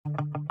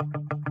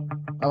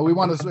We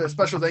want a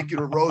special thank you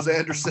to Rose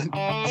Anderson.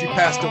 She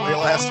passed away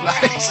last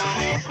night.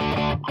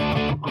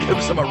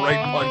 Gives him a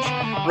right punch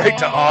right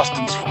to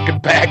Austin's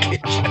fucking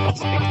package. I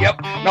was like, yep.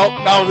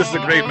 No, this is a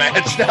great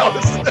match. Now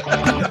this is...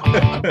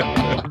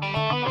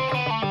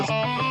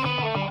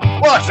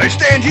 Watch, I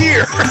stand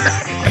here.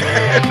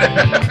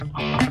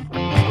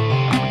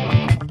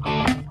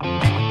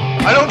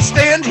 I don't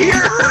stand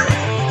here.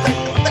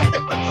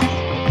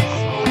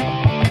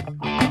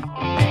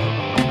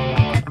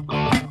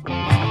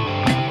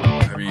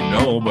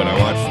 But I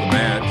watched the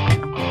match.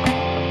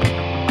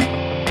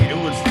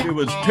 It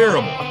was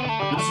terrible.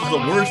 This is the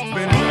worst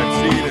finish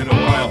I've seen in a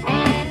while.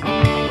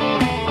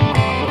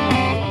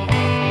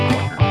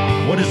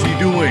 What is he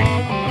doing?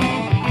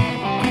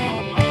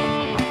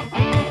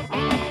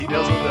 He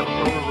does what that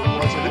promoter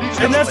was,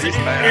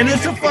 and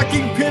it's a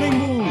fucking pinning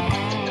move.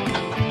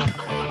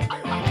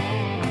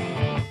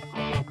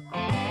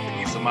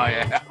 Piece of my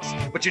ass,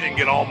 but you didn't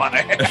get all my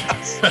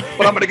ass.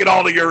 But I'm gonna get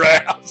all of your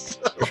ass.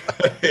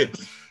 Right.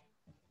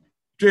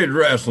 Jade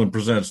Wrestling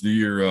presents the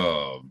year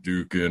of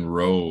Duke and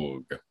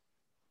Rogue.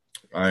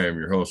 I am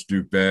your host,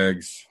 Duke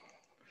Baggs.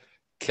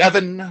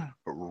 Kevin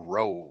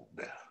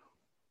Rogue.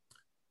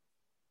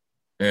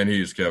 And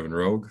he's Kevin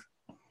Rogue.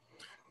 I'd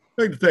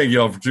like to thank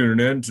y'all for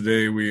tuning in.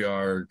 Today we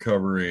are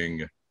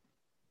covering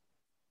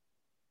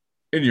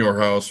In Your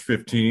House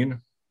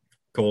 15,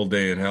 Cold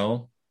Day in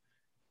Hell.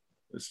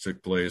 This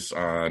took place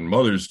on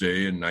Mother's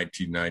Day in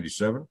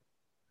 1997.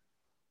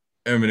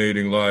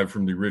 Emanating live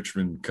from the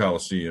Richmond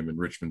Coliseum in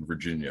Richmond,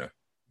 Virginia.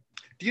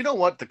 Do you know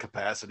what the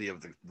capacity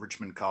of the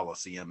Richmond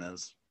Coliseum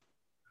is?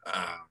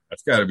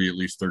 It's got to be at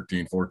least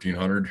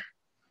 1,400.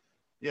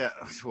 Yeah,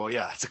 well,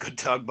 yeah, it's a good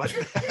tug, but...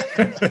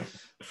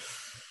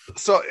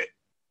 So,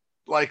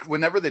 like,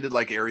 whenever they did,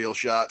 like, aerial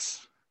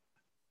shots,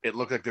 it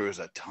looked like there was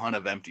a ton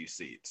of empty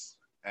seats.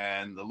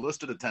 And the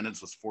listed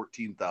attendance was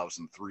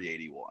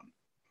 14,381.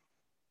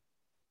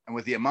 And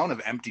with the amount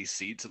of empty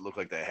seats it looked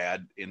like they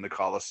had in the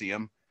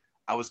Coliseum,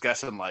 I was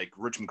guessing like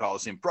Richmond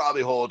Coliseum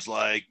probably holds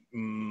like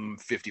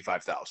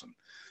 55,000.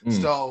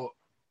 So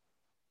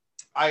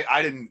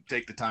I didn't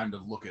take the time to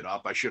look it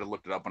up. I should have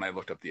looked it up when I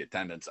looked up the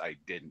attendance. I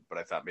didn't, but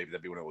I thought maybe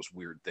that'd be one of those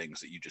weird things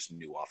that you just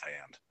knew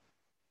offhand.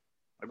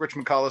 Like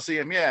Richmond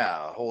Coliseum,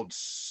 yeah,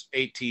 holds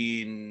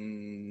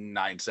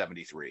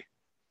 18,973.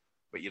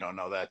 But you don't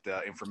know that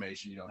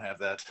information. You don't have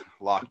that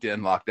locked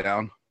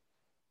down.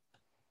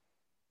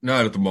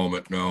 Not at the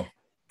moment, no.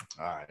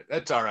 All right.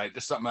 That's all right.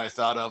 Just something I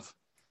thought of.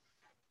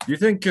 You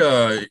think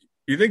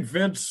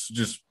Vince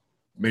just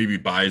maybe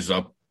buys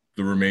up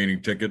the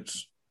remaining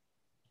tickets?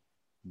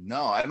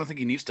 No, I don't think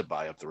he needs to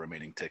buy up the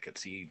remaining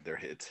tickets. He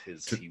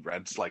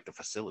rents like the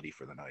facility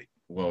for the night.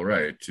 Well,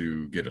 right,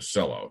 to get a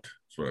sellout.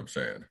 That's what I'm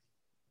saying.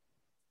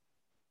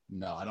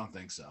 No, I don't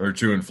think so. Or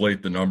to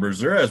inflate the numbers.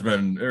 There has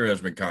been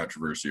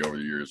controversy over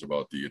the years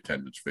about the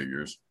attendance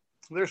figures.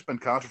 There's been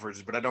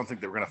controversies, but I don't think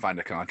they were going to find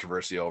a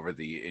controversy over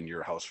the In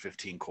Your House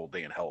 15 Cold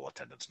Day in Hell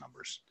attendance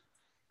numbers.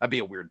 That'd be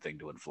a weird thing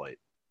to inflate.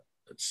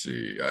 Let's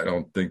see. I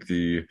don't think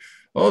the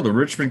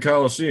Richmond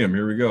Coliseum.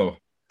 Here we go.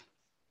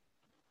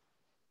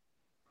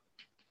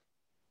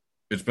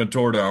 It's been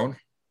tore down.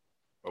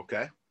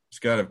 Okay. It's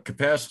got a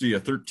capacity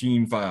of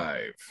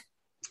 13,500.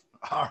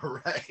 All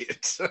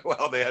right.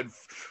 Well, they had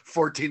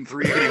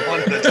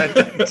 14,381 in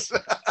attendance.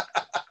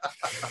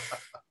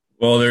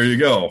 Well, there you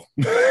go.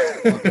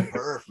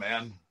 Perf,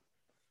 man.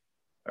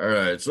 All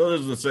right. So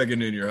this is the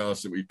second In Your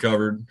House that we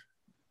covered.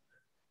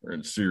 We're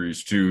in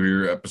series 2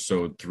 here,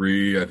 episode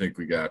 3. I think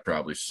we got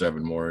probably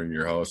 7 more In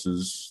Your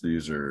Houses.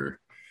 These are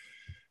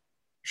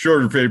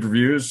shorter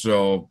pay-per-views,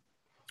 so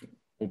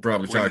we'll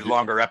probably talk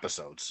longer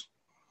episodes.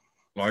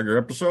 Longer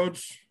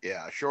episodes?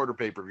 Yeah, shorter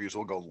pay-per-views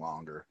will go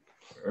longer.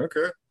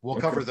 Okay. We'll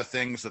cover the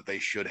things that they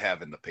should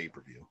have in the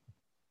pay-per-view.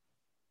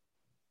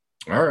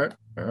 All right.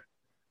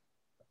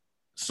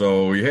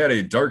 So we had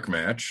a dark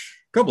match,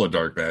 a couple of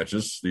dark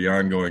matches, the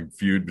ongoing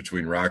feud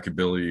between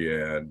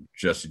Rockabilly and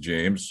Jesse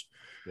James.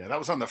 Yeah, that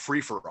was on the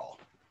free-for-all.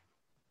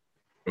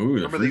 Ooh,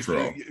 the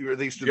free-for-all.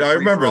 Yeah, I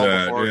remember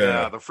that.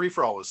 Yeah, the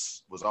free-for-all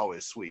was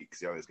always sweet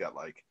because you always got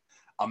like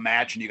a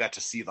match and you got to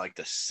see like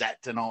the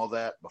set and all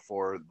that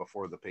before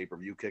the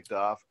pay-per-view kicked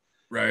off.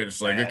 Right. It's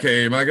like,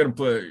 okay, am I going to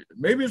play?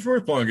 Maybe it's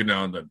worth plunking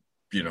down the,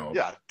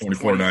 yeah,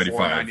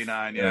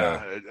 $24.95.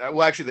 Yeah.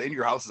 Well, actually, the In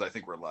Your Houses I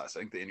think were less. I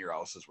think the In Your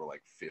Houses were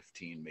like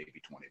 $15,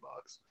 maybe $20.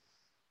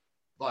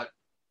 But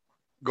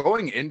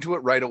going into it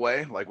right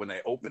away, like when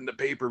they opened the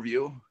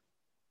pay-per-view,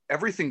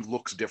 everything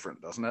looks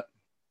different, doesn't it?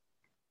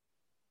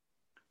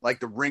 Like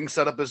the ring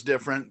setup is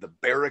different. The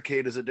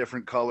barricade is a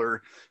different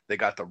color. They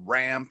got the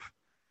ramp.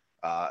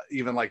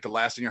 Even like the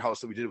last In Your House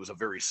that we did, it was a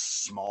very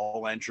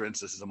small entrance.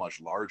 This is a much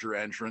larger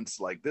entrance.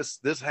 Like this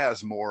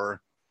has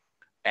more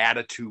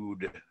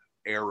Attitude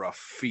Era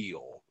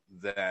feel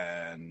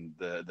than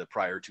the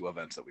prior 2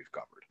 events that we've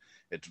covered.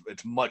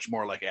 It's much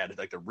more like added.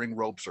 Like the ring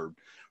ropes are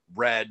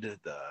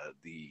red. The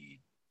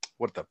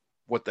what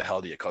the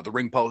hell do you call it? The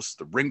ring posts?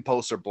 The ring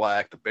posts are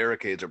black. The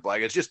barricades are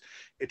black. It's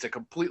a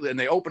completely, and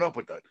they open up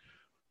with the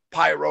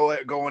pyro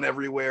going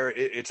everywhere.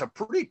 It's a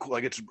pretty cool,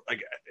 like it's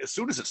like as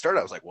soon as it started,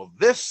 I was like, well,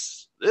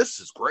 this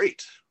is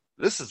great.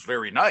 This is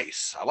very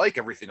nice. I like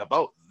everything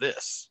about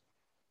this.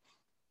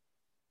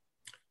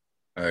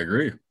 I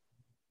agree.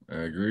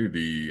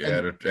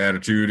 The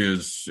attitude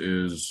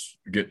is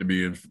getting to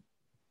be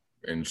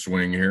in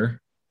swing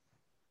here.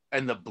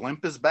 And the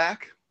blimp is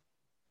back.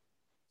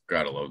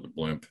 Gotta love the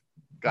blimp.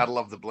 Gotta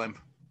love the blimp.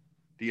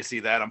 Do you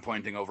see that? I'm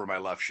pointing over my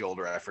left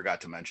shoulder. I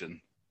forgot to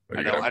mention.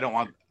 I don't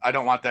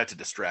want that to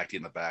distract you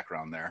in the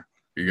background there.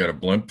 You got a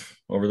blimp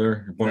over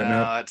there you're pointing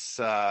at?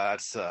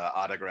 That's an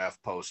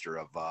autograph poster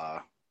of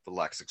the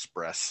Lex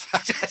Express. I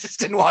just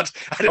didn't want.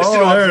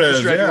 There it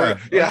is. Yeah,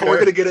 okay. We're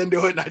gonna get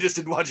into it, and I just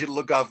didn't want you to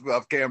look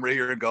off camera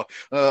here and go,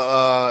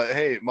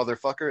 "Hey,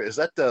 motherfucker, is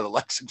that the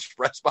Lex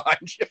Express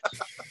behind you?"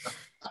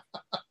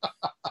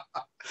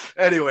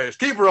 Anyways,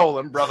 keep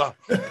rolling, brother.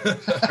 All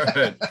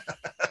right.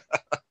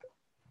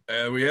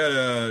 We had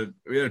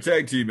a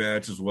tag team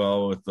match as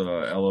well with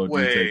LOD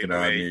taking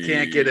on the.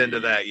 Can't get into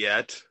that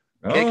yet.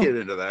 Oh? Can't get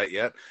into that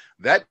yet.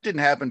 That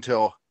didn't happen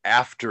until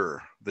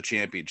after the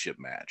championship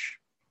match.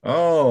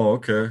 Oh,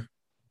 okay.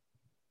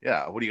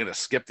 Yeah, what are you going to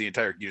skip the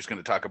entire? You're just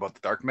going to talk about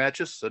the dark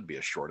matches? That'd be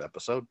a short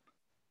episode.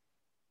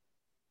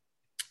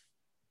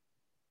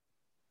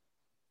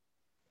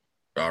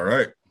 All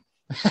right.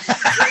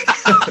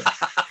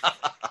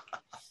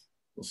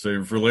 We'll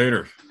save it for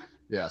later.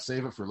 Yeah,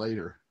 save it for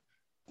later.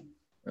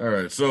 All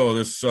right, so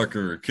this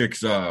sucker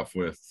kicks off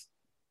with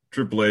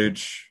Triple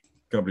H,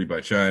 accompanied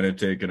by China,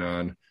 taking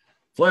on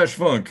Flash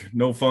Funk.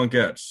 No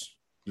Funkettes.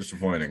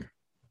 Disappointing.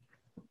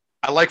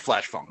 I like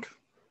Flash Funk.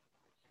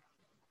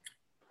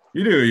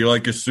 You do. You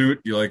like his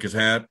suit. You like his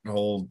hat,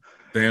 whole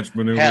dance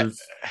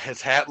maneuvers.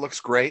 His hat looks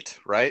great,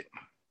 right?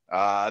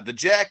 The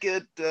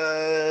jacket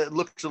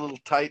looks a little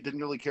tight.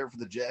 Didn't really care for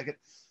the jacket.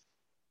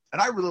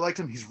 And I really liked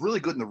him. He's really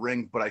good in the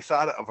ring, but I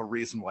thought of a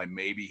reason why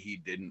maybe he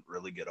didn't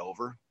really get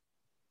over.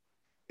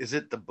 Is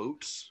it the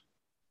boots?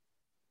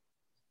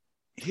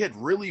 He had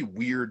really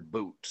weird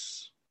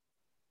boots.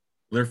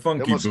 They're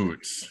funky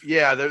boots.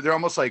 Yeah, they're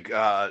almost like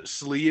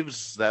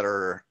sleeves that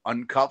are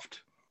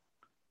uncuffed.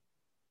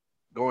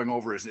 Going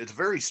over it's a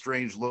very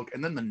strange look.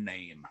 And then the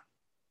name.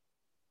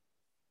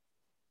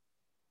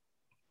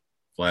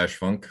 Flash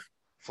Funk,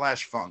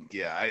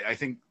 yeah. I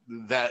think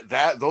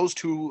that those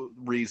two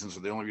reasons are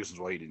the only reasons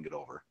why he didn't get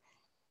over.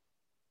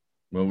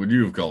 What would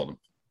you have called him?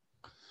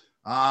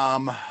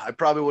 I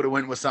probably would have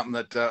went with something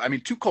that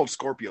Too Cold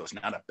Scorpio is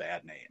not a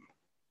bad name.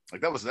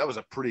 Like that was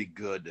a pretty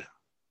good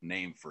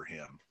name for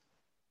him.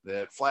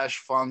 That Flash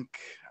Funk,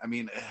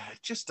 it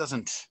just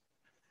doesn't.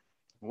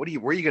 Where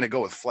are you going to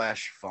go with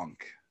Flash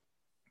Funk?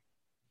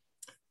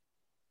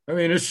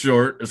 It's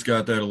short. It's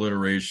got that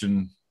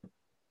alliteration.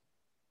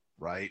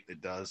 Right,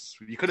 it does.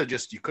 You could have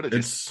just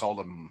called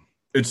them.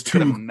 It's too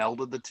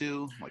melded the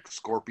two, like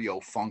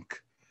Scorpio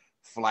Funk,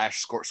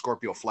 Flash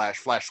Scorpio Flash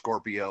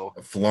Scorpio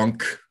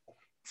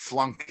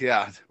Flunk,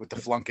 yeah, with the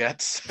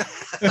flunkettes.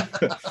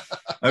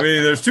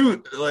 There's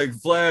two, like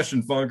Flash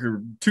and Funk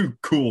are two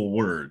cool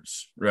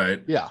words,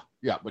 right? Yeah,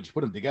 but you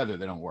put them together,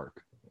 they don't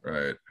work.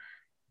 Right.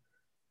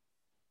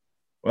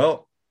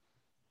 Well,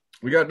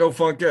 we got no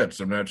Funkettes.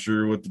 I'm not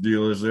sure what the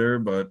deal is there,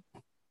 but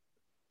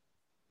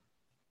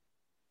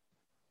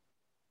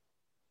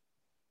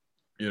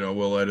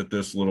we'll edit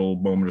this little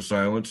moment of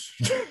silence.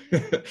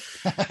 I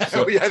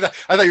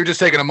thought you were just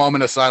taking a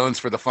moment of silence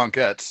for the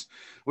Funkettes.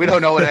 We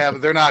don't know what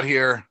happened. They're not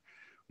here.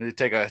 We need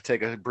to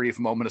take a brief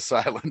moment of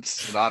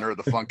silence in honor of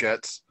the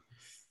Funkettes.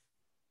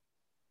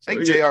 I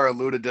think JR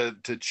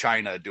alluded to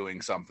China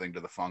doing something to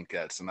the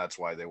Funkettes, and that's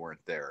why they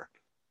weren't there.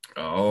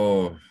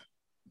 Oh, I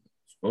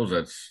suppose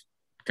that's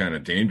kind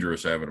of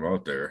dangerous having them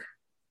out there.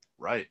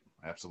 Right.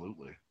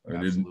 Absolutely.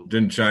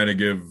 Didn't China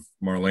give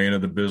Marlena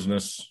the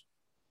business?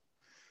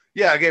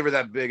 Yeah, I gave her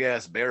that big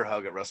ass bear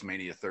hug at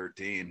WrestleMania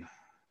 13.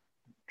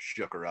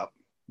 Shook her up.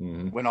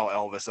 Mm-hmm. Went all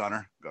Elvis on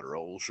her. Got her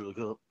old shook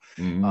up.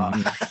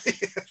 Mm-hmm.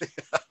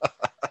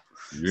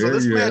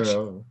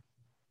 So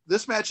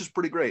this match is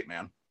pretty great,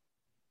 man.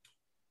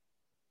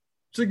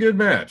 It's a good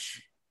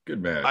match.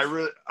 I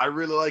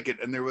really like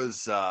it. And there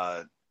was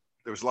a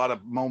lot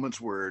of moments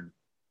where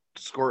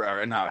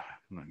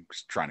I'm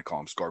trying to call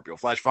him Scorpio.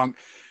 Flash Funk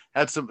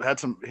had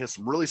some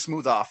really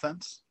smooth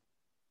offense.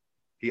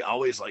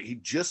 He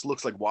just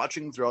looks like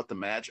watching throughout the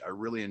match. I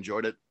really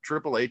enjoyed it.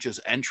 Triple H's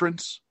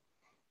entrance,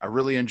 I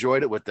really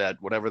enjoyed it with that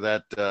whatever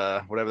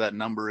that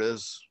number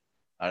is.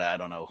 I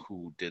don't know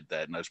who did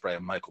that, and that's probably a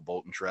Michael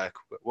Bolton track.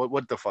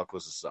 What the fuck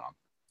was the song?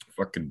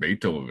 Fucking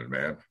Beethoven,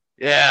 man.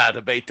 Yeah,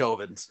 the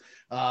Beethovens.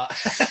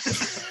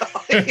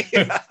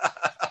 Yeah.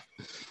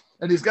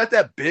 And he's got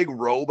that big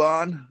robe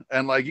on,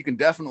 and you can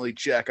definitely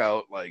check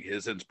out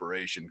his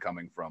inspiration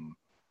coming from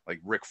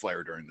Ric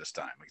Flair during this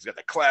time. He's got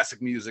the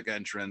classic music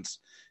entrance.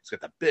 He's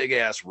got the big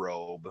ass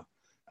robe.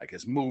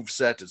 His move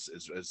set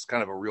is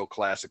kind of a real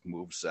classic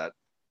move set.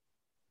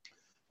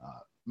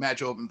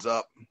 Match opens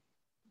up.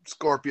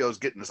 Scorpio's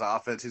getting his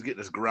offense. He's getting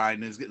his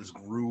grind. He's getting his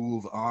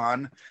groove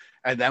on.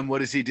 And then what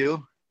does he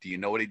do? Do you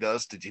know what he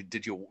does?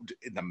 Did you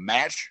in the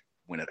match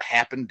when it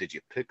happened? Did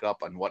you pick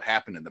up on what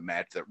happened in the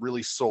match that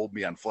really sold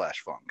me on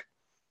Flash Funk?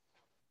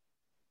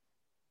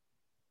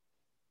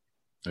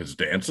 It's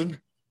dancing.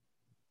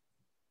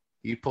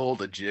 He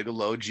pulled a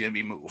Gigolo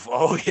Jimmy move.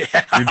 Oh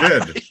yeah, He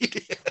did. He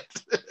did.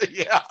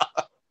 Yeah,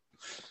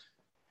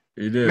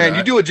 He did. man,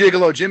 you do a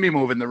Gigolo Jimmy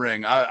move in the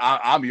ring.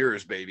 I'm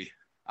yours, baby.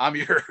 I'm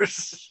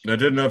yours. That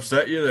didn't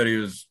upset you that he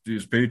was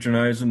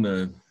patronizing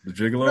the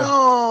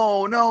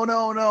Gigolo?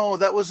 No.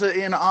 That was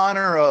in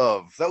honor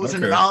of. That was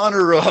in Okay.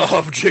 honor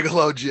of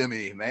Gigolo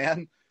Jimmy,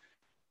 man.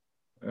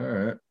 All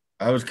right.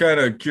 I was kind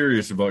of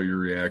curious about your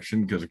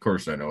reaction because, of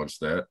course, I noticed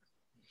that.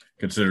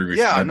 Considering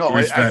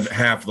we spent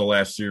half the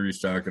last series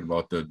talking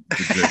about the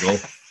Jiggle.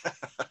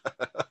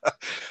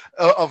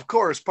 Of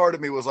course, part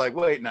of me was like,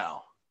 wait,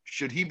 now,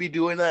 should he be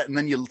doing that? And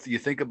then you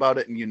think about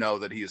it and you know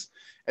that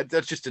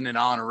that's just in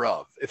honor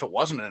of. If it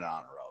wasn't in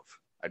honor of,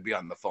 I'd be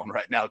on the phone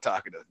right now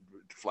talking to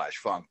Flash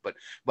Funk. But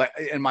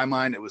in my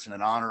mind, it was in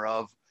honor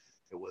of.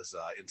 It was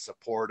in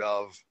support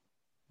of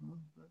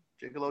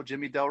Gigolo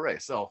Jimmy Del Rey.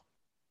 So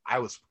I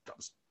was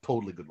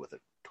totally good with it.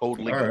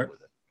 Totally good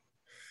with it.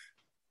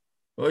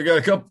 Well, we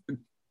got a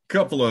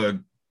couple of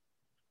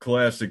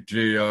classic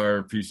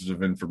JR pieces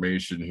of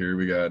information here.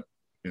 We got,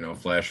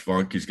 Flash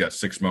Funk. He's got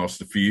 6 mouths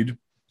to feed.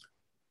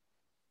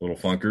 Little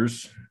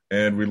Funkers.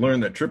 And we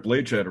learned that Triple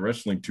H had a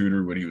wrestling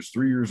tutor when he was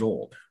 3 years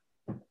old.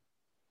 Yeah,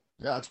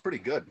 that's pretty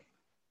good.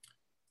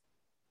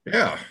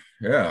 Yeah.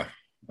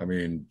 I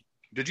mean,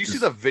 did you see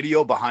the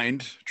video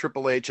behind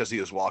Triple H as he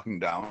was walking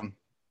down?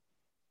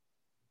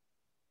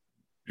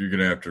 You're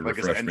going to have to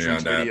refresh me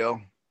on that. Video.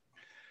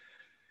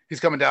 He's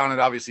coming down, and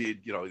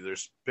obviously,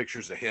 there's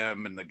pictures of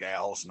him and the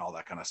gals and all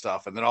that kind of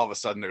stuff. And then all of a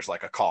sudden, there's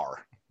like a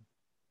car,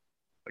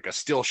 like a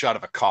still shot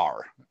of a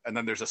car. And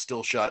then there's a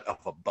still shot of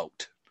a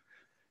boat.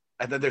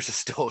 And then there's a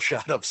still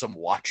shot of some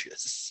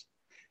watches.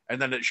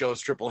 And then it shows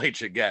Triple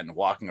H again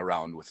walking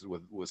around with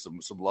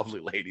some lovely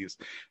ladies.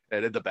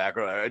 And in the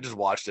background, I just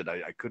watched it.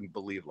 I couldn't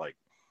believe, like,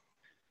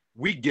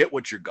 we get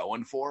what you're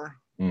going for.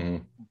 Mm-hmm.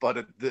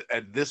 But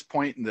at this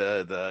point in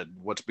the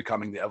what's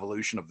becoming the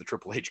evolution of the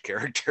Triple H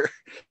character,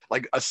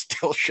 like a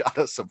still shot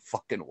of some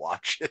fucking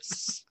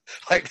watches,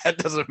 like that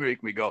doesn't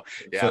make me go,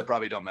 yeah, I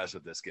probably don't mess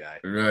with this guy.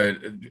 Right.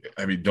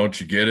 I mean, don't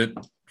you get it,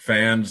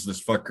 fans?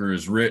 This fucker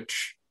is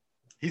rich.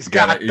 He's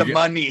got the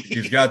money.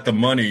 He's got the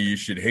money. You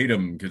should hate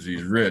him because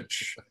he's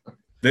rich.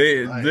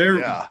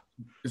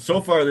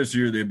 So far this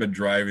year, they've been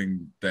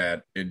driving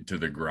that into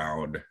the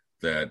ground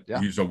that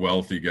he's a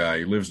wealthy guy.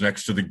 He lives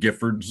next to the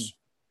Giffords.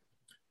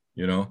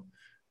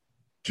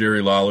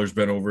 Jerry Lawler's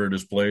been over at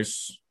his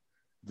place.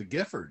 The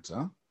Giffords,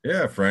 huh?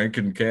 Yeah, Frank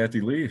and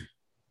Kathy Lee.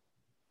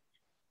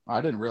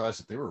 I didn't realize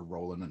that they were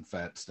rolling in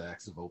fat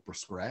stacks of Oprah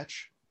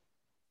Scratch.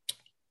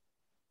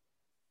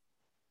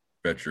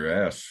 Bet your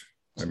ass.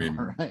 I mean,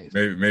 right.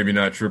 maybe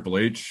not Triple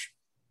H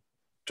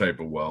type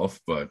of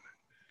wealth, but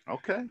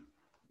okay.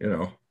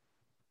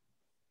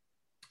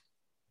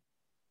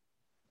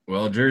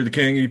 Well, Jerry the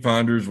King, he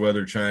ponders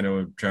whether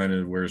China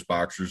wears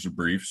boxers or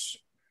briefs.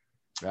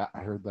 Yeah, I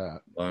heard that.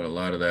 A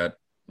lot of that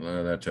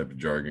type of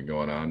jargon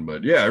going on.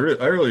 But yeah, I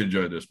really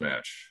enjoyed this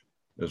match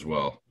as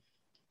well.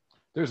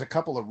 There's a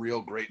couple of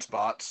real great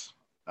spots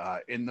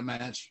in the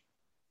match.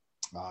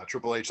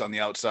 Triple H on the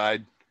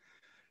outside,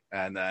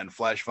 and then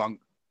Flash Funk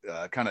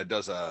kind of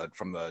does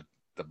from the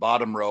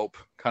bottom rope,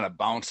 kind of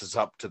bounces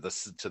up to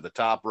the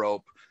top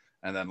rope,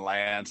 and then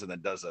lands, and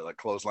then does a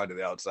clothesline to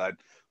the outside.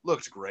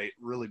 Looks great,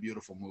 really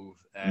beautiful move.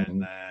 And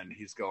then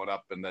he's going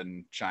up, and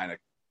then China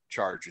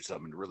charges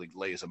him and really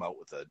lays him out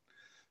with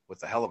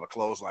a hell of a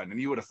clothesline.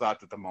 And you would have thought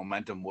that the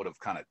momentum would have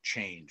kind of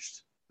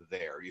changed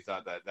there. You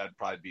thought that that'd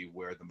probably be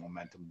where the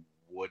momentum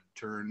would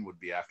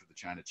be after the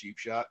China cheap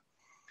shot.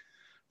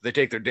 They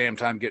take their damn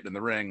time getting in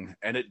the ring,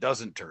 and it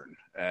doesn't turn.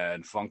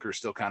 And Funker's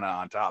still kind of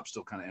on top,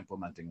 still kind of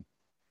implementing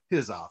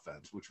his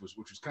offense, which was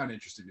kind of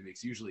interesting to me.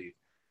 Because usually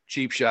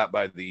cheap shot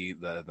by the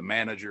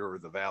manager or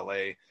the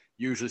valet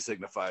usually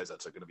signifies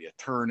that's going to be a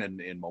turn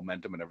in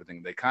momentum and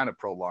everything. They kind of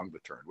prolonged the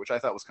turn, which I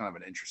thought was kind of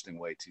an interesting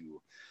way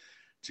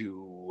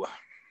to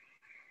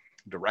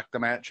direct the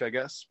match, I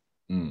guess.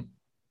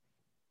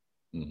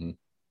 Mm-hmm.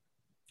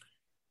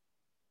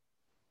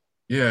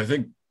 Yeah, I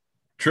think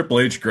Triple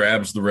H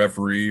grabs the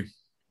referee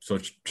so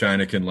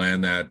China can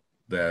land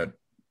that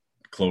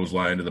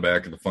clothesline to the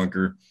back of the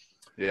Funker.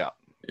 Yeah.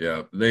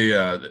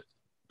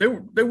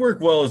 They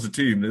work well as a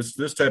team.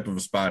 This type of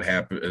a spot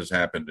has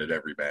happened at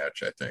every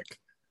match, I think.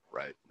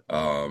 Right.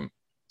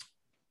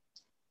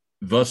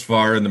 Thus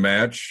far in the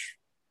match,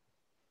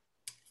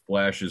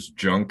 Flash's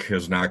junk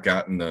has not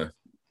gotten the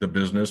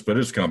business, but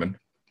it's coming.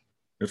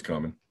 It's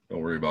coming.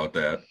 Don't worry about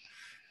that.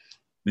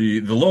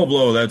 The low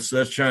blow, that's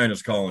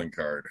China's calling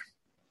card.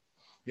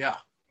 Yeah.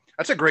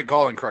 That's a great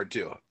calling card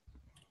too.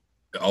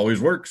 It always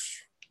works.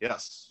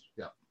 Yes.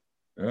 Yeah.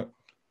 Yeah.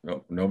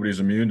 No, nobody's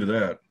immune to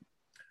that.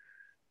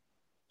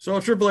 So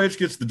Triple H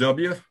gets the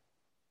W.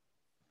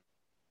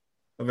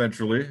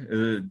 Eventually,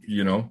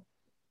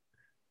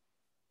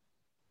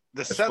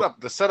 The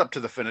setup to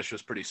the finish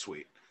was pretty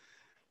sweet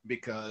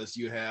because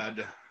you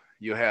had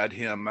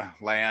him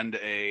land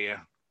a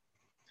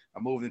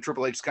move, and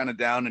Triple H's kind of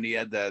down, and he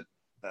had that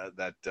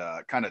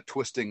kind of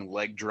twisting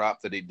leg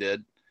drop that he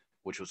did,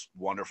 which was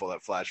wonderful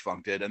that Flash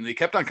Funk did. And they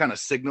kept on kind of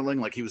signaling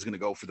like he was going to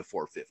go for the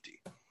 450.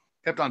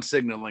 Kept on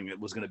signaling it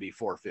was going to be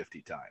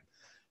 450 time.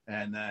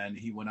 And then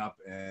he went up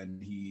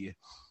and he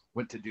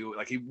went to do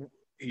like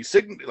he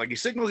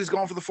signals he's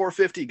going for the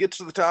 450. He gets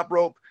to the top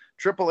rope.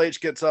 Triple H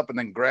gets up and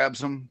then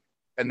grabs him,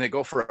 and they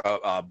go for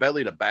a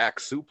belly to back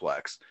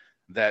suplex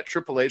that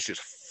Triple H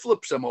just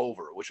flips him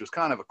over, which was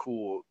kind of a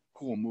cool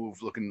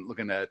move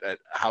looking at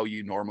how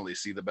you normally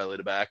see the belly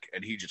to back,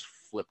 and he just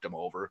flipped him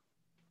over.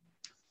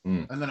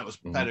 And then it was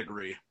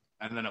pedigree,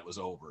 and then it was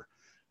over.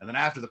 And then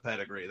after the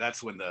pedigree,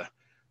 that's when the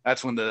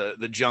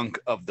junk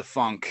of the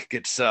Funk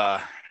gets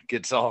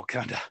all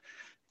kind of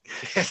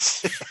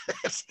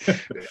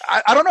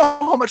I don't know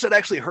how much that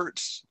actually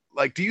hurts.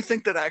 Like, do you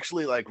think that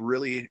actually like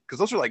really, because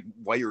those are like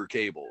wire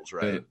cables,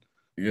 right?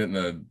 You're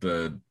getting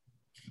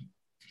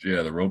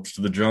the ropes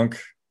to the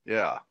junk.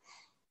 Yeah.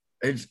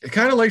 It's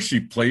kind of like she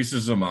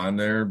places them on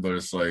there, but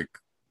it's like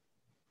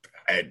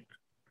it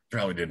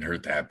probably didn't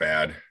hurt that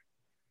bad.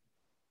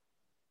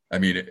 I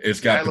mean, it's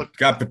got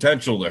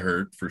potential to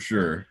hurt for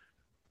sure.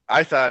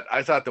 I thought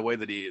the way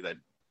that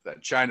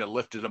China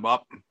lifted him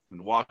up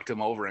and walked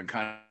him over and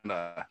kind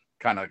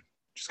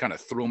of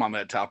threw him on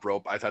that top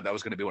rope. I thought that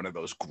was going to be one of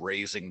those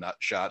grazing nut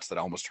shots that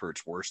almost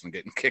hurts worse than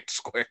getting kicked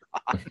square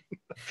on.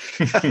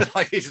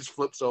 Like he just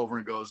flips over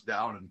and goes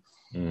down,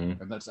 and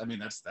that's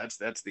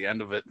the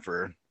end of it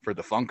for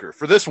the Funker.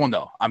 For this one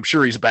though, I'm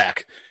sure he's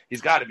back.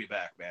 He's got to be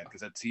back, man,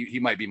 because he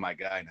might be my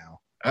guy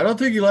now. I don't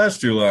think he lasts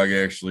too long.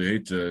 Actually,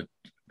 hate to.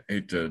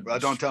 Well,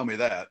 don't tell me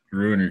that.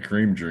 Ruin your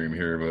cream dream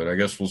here, but I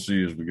guess we'll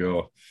see as we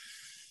go.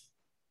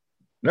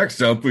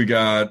 Next up, we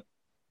got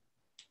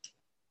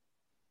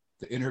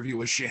the interview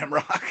with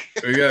Shamrock.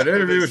 We got an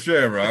interview with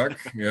Shamrock.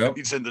 Yep.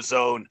 He's in the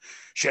zone.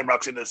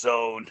 Shamrock's in the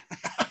zone.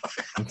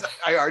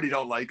 I already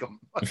don't like him.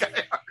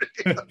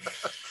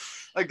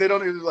 Like they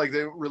don't even they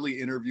don't really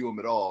interview him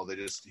at all. They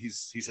just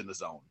he's in the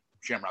zone.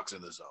 Shamrock's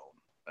in the zone.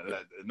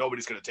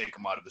 Nobody's going to take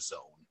him out of the zone.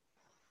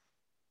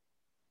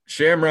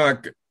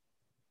 Shamrock,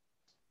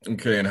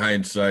 okay, in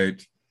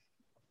hindsight,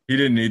 he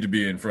didn't need to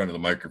be in front of the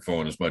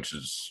microphone as much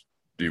as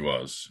he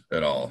was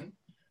at all. Mm-hmm.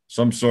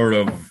 Some sort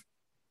of,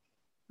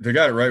 they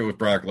got it right with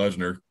Brock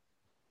Lesnar.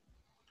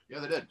 Yeah,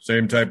 they did.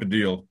 Same type of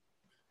deal,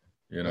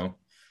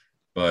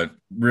 But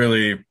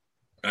really,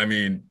 I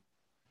mean,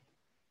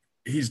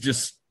 he's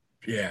just,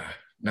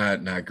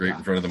 not great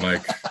in front of the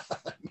mic.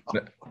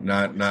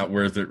 No. Not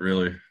worth it,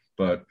 really.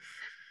 But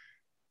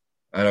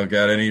I don't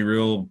got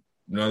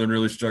nothing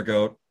really stuck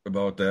out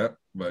about that.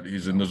 But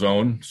he's in the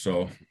zone,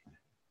 so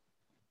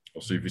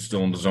we'll see if he's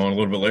still in the zone a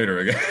little bit later,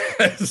 I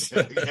guess.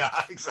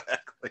 Yeah,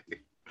 exactly.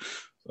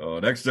 So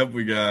next up,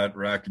 we got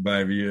Rocky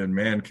Maivia and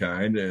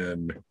Mankind,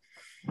 and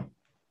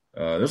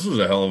this was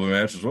a hell of a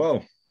match as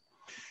well.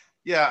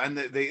 Yeah, and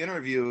they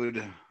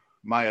interviewed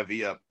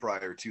Maivia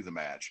prior to the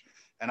match,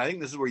 and I think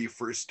this is where you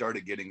first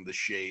started getting the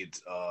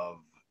shades of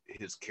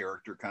his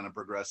character kind of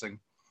progressing.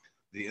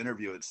 The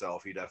interview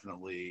itself, he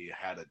definitely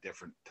had a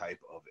different type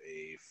of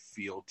a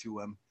feel to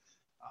him.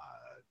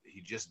 He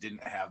just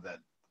didn't have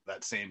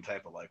that same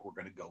type of we're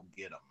going to go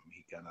get him.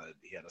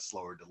 He had a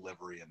slower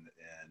delivery in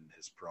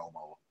his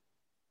promo.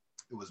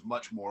 It was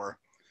much more,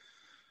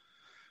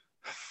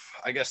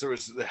 I guess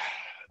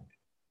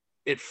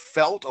it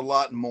felt a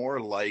lot more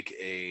like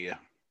a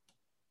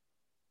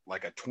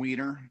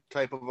tweener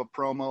type of a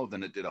promo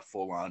than it did a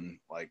full on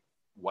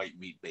white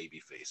meat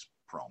babyface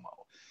promo.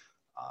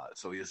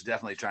 So he was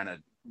definitely trying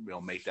to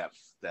make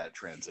that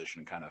transition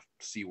and kind of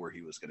see where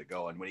he was going to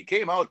go. And when he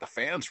came out, the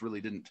fans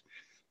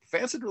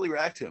didn't really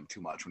react to him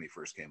too much when he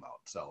first came out.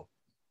 So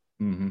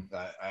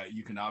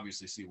you can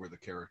obviously see where the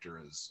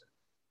character is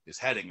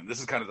heading. And this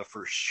is kind of the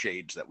first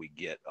shades that we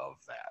get of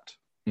that.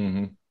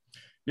 Mm-hmm.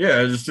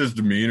 Yeah, just his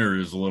demeanor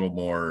is a little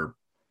more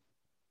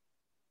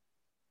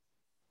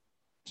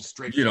just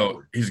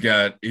straightforward. He's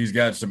got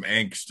some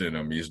angst in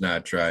him. He's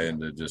not trying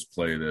to just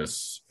play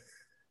this,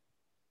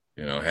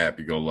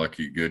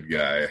 happy-go-lucky good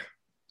guy.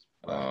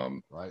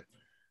 Right.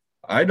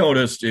 I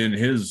noticed in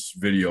his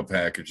video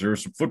package there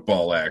was some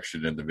football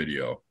action in the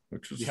video,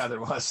 which was there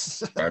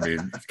was. I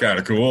mean, it's kind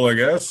of cool, I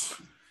guess.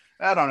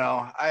 I don't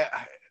know.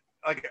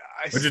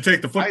 Would you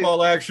take the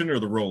football action or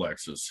the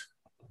Rolexes?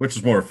 Which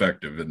is more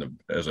effective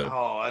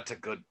that's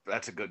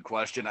a good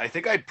question. I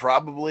think I'd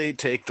probably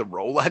take the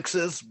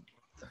Rolexes.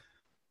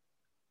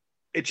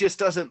 It just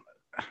doesn't.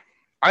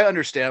 I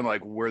understand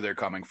where they're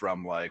coming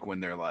from. When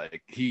they're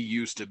he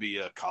used to be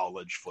a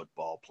college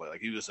football player.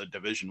 He was a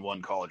Division I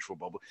college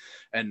football player.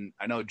 And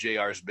I know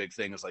JR's big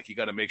thing is you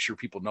got to make sure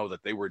people know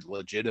that they were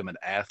legitimate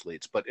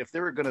athletes. But if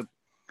they're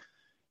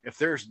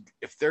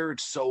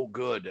so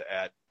good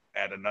at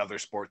another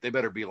sport, they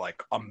better be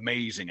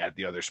amazing at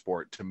the other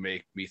sport to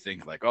make me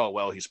think oh,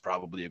 well, he's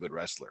probably a good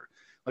wrestler.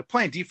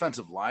 Playing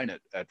defensive line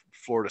at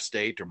Florida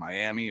State or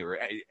Miami or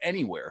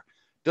anywhere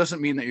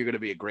doesn't mean that you're going to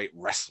be a great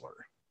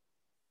wrestler.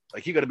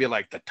 You got to be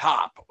the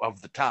top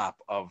of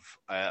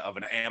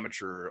an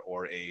amateur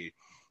or a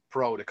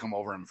pro to come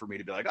over and for me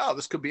to be like, oh,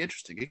 this could be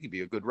interesting. He could be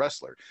a good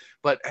wrestler.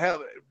 But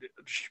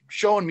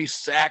showing me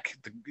sack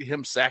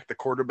the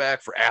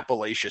quarterback for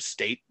Appalachia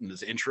State in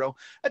his intro,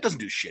 that doesn't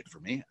do shit for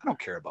me. I don't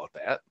care about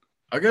that.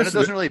 I guess it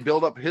doesn't really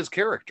build up his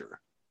character.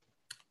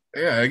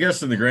 Yeah, I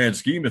guess in the grand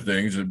scheme of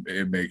things,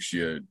 it makes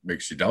you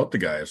doubt the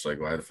guy. It's like,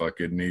 why the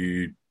fuck isn't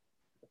he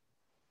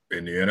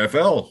in the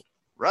NFL?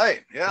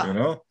 Right. Yeah. You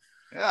know?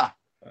 Yeah.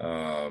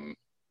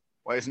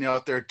 Why isn't he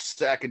out there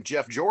stacking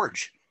Jeff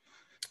George?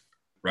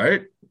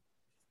 Right.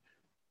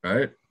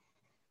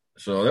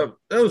 So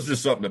that was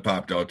just something that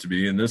popped out to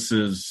me. And I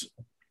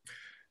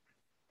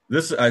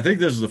think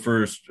this is the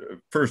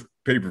first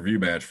pay-per-view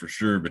match for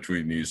sure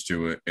between these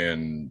two,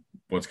 and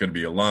what's going to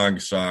be a long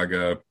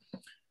saga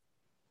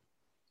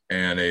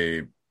and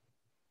I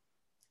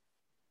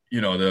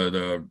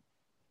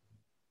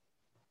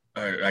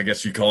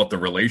guess you call it the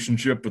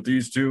relationship with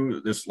these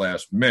two. This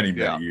lasts many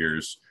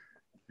years.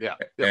 Yeah.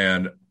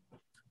 And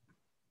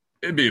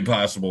it'd be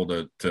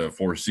impossible to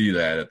foresee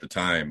that at the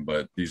time,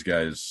 but these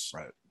guys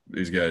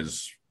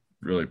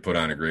really put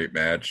on a great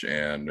match,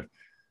 and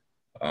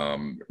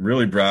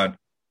really brought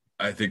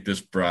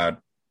the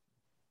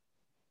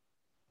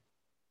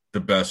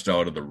best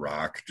out of The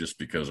Rock, just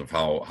because of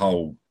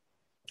how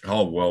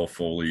well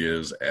Foley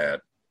is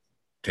at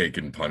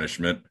taking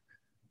punishment.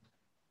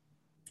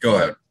 Go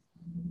ahead.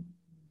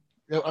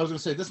 I was going to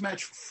say, this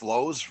match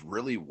flows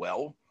really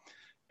well,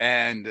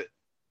 and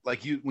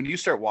like when you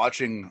start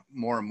watching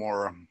more and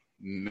more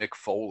Mick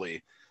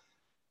Foley,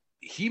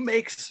 he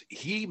makes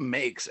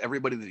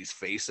everybody that he's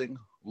facing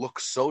look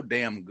so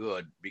damn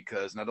good,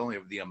 because not only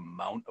of the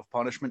amount of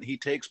punishment he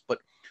takes, but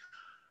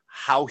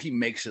how he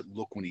makes it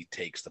look when he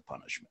takes the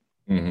punishment.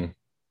 Mm-hmm.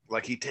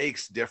 Like, he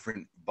takes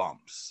different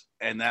bumps,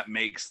 and that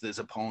makes his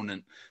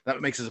opponent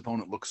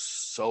look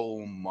so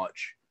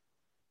much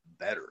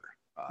better.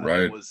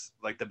 Right. It was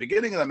like the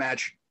beginning of the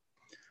match,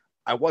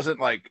 I wasn't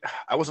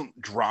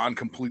drawn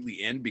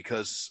completely in,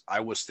 because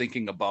I was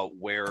thinking about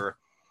where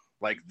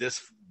like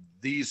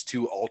these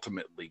two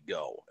ultimately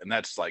go, and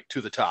that's like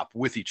to the top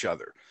with each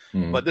other.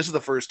 Mm-hmm. But this is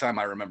the first time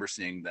I remember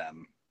seeing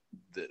them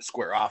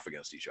square off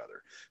against each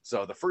other.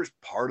 So the first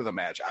part of the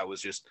match, I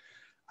was just,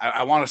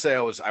 I want to say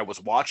I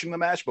was watching the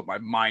match, but my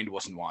mind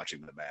wasn't watching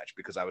the match,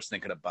 because I was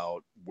thinking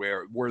about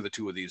where the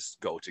two of these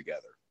go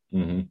together.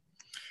 Mm-hmm.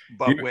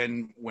 But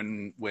when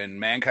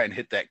Mankind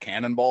hit that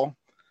cannonball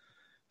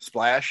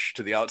splash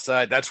to the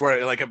outside, that's where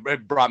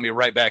it brought me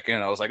right back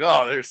in. I was like,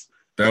 oh,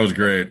 that was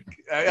great.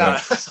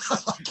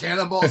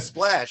 Cannonball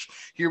splash.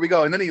 Here we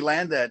go. And then he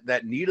landed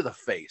that knee to the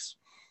face.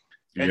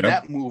 And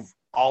that move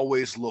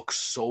always looks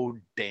so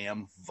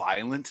damn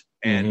violent.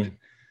 And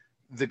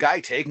the guy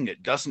taking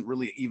it doesn't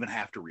really even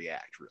have to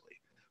react, really.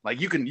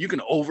 Like, you can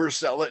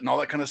oversell it and all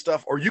that kind of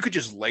stuff, or you could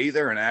just lay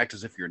there and act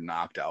as if you're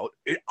knocked out.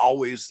 It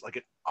always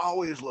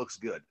looks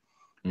good.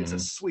 It's a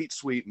sweet,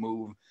 sweet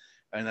move.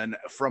 And then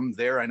from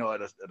there, I know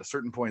at a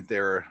certain point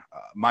there,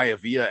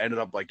 Maivia ended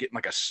up like getting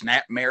like a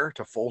snapmare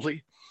to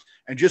Foley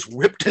and just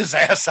whipped his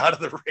ass out of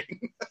the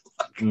ring.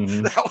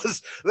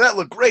 That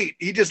looked great.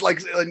 He just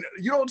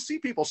you don't see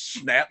people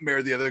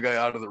snapmare the other guy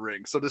out of the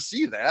ring. So to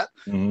see that,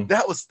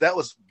 that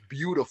was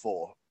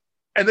beautiful.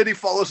 And then he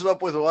follows it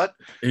up with what?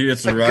 He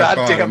hits a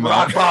goddamn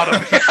rock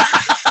bottom.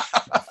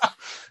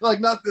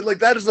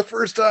 That is the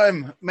first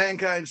time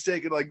Mankind's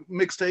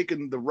Mick's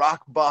taken the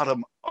rock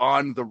bottom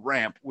on the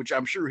ramp, which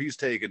I'm sure he's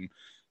taken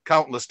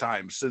countless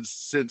times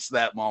since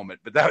that moment.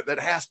 But that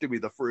has to be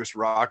the first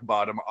rock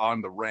bottom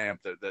on the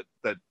ramp that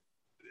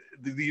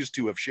these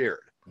two have shared.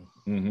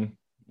 Mm-hmm.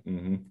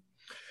 Mm-hmm.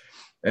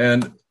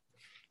 And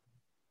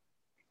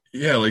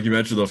yeah, like you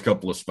mentioned, those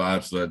couple of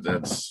spots,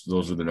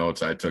 those are the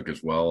notes I took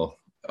as well.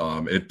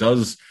 It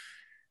does,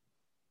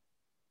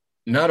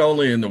 not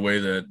only in the way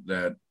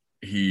that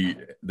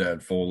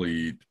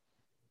Foley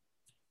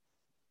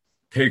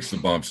takes the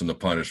bumps and the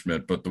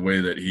punishment, but the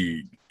way that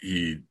he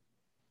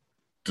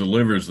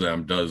delivers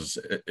them does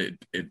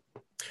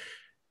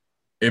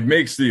it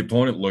makes the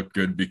opponent look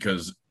good,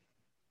 because,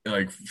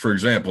 like, for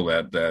example,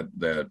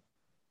 that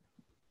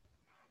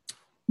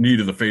knee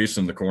to the face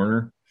in the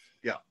corner.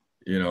 Yeah.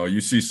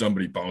 You see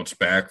somebody bounce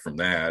back from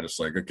that. It's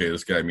like, okay,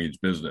 this guy means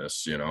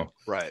business,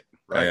 Right.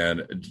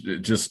 And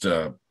it just,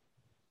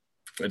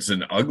 it's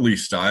an ugly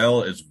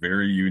style. It's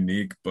very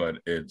unique, but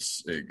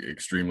it's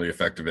extremely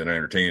effective and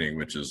entertaining,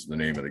 which is the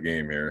name of the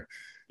game here.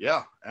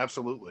 Yeah,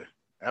 absolutely.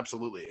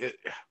 Absolutely.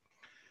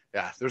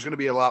 There's going to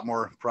be a lot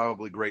more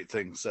probably great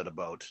things said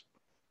about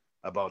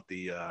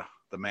the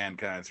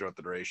Mankind throughout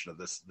the duration of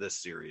this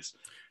series.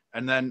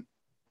 And then,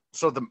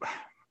 so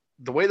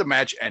the way the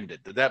match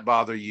ended, did that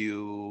bother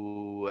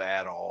you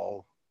at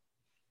all?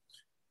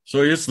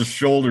 So it's the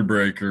shoulder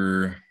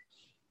breaker,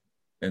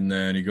 and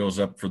then he goes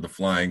up for the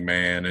flying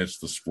man. It's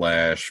the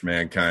splash.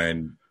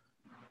 Mankind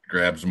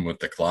grabs him with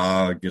the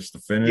claw, gets the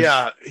finish.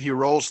 Yeah, he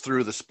rolls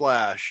through the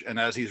splash, and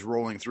as he's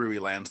rolling through, he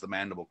lands the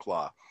mandible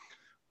claw.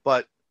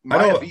 But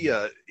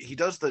Maivia, he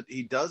does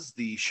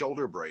the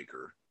shoulder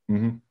breaker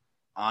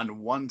on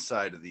one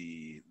side of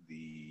the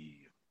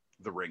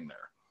ring there,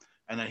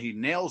 and then he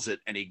nails it,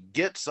 and he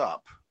gets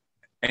up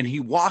and he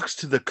walks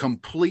to the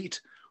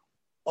complete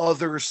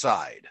other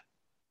side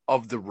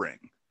of the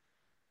ring.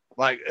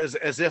 Like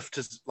as if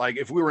to like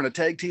if we were in a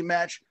tag team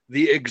match,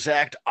 the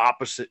exact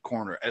opposite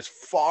corner, as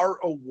far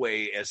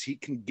away as he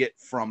can get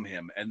from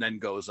him, and then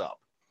goes up.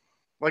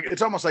 Like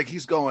it's almost like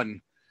he's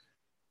going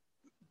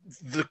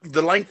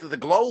the length of the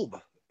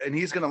globe, and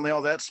he's gonna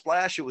nail that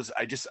splash. It was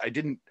I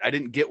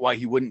didn't get why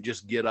he wouldn't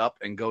just get up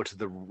and go to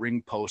the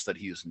ring post that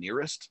he is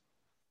nearest.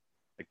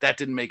 Like that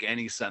didn't make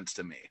any sense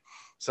to me.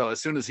 So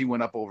as soon as he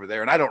went up over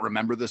there, and I don't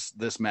remember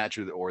this match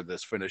or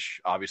this finish,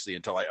 obviously,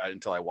 until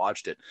I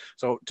watched it.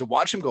 So to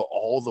watch him go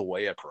all the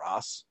way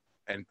across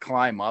and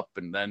climb up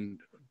and then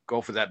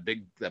go for that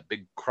big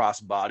cross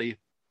body,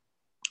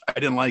 I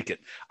didn't like it.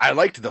 I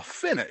liked the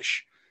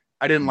finish.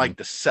 I didn't like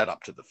the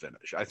setup to the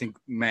finish. I think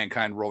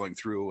Mankind rolling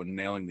through and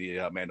nailing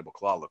the mandible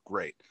claw looked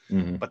great,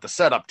 but the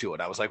setup to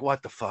it, I was like,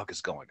 "What the fuck is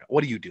going on?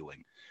 What are you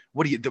doing?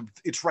 What are you?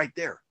 It's right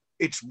there.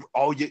 It's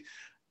all you."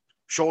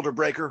 Shoulder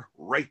breaker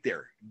right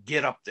there.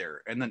 Get up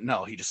there. And then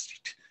no, he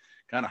just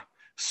kind of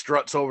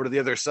struts over to the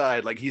other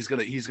side like he's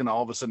gonna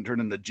all of a sudden turn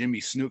into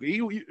Jimmy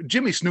Snuka.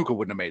 Jimmy Snuka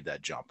wouldn't have made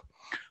that jump.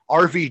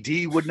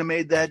 RVD wouldn't have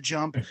made that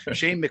jump.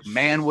 Shane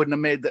McMahon wouldn't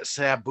have made that.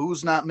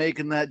 Sabu's not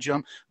making that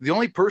jump. The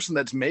only person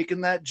that's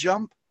making that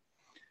jump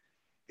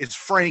is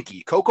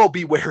Frankie. Coco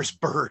Beware's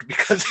bird,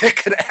 because it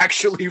can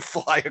actually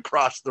fly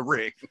across the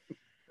ring.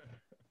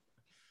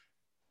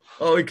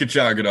 Oh, he could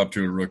chalk it up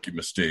to a rookie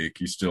mistake.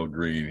 He's still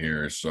green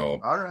here,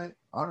 so. All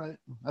right,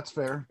 that's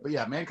fair. But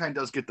yeah, Mankind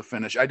does get the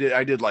finish. I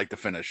did like the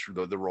finish,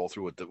 the roll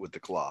through with the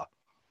claw.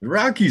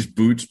 Rocky's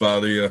boots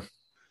bother you?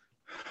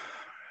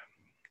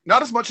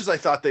 Not as much as I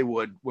thought they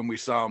would when we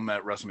saw him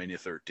at WrestleMania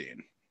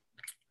 13.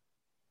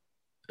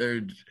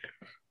 They're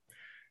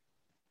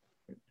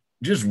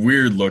just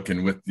weird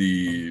looking with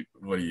the,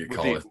 what do you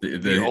call it?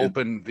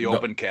 The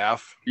open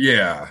calf.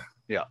 Yeah.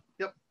 Yeah.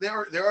 Yep.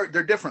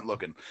 They're different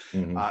looking.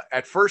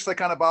 At first they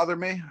kind of bothered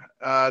me.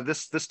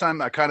 This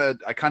time I kind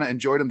of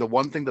enjoyed them. The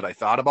one thing that I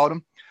thought about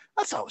them,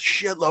 that's a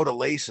shitload of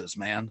laces,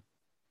 man.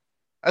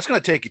 That's going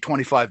to take you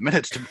 25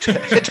 minutes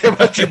to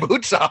put your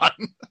boots on.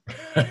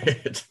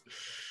 Right.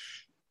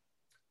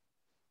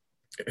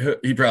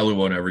 He probably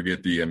won't ever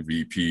get the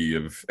MVP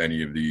of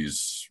any of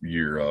these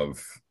year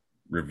of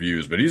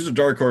reviews, but he's a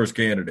dark horse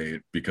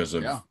candidate because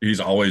of he's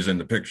always in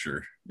the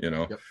picture, you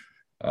know.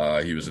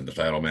 Yep. He was in the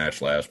title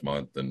match last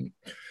month, but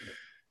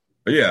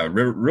yeah,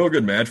 real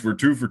good match. We're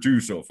 2 for 2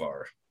 so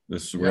far.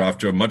 We're off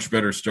to a much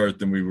better start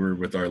than we were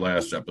with our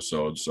last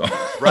episode. So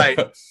right,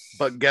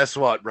 but guess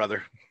what,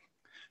 brother?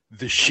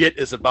 The shit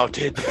is about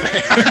to hit the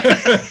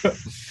fan.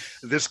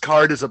 This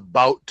card is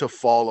about to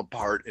fall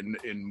apart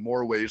in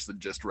more ways than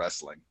just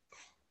wrestling.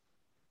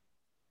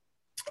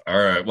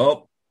 All right,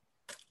 well,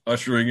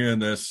 ushering in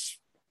this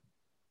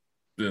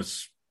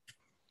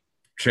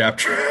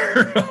chapter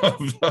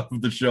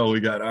of the show, we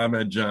got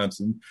Ahmed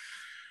Johnson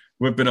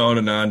whipping out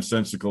a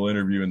nonsensical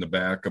interview in the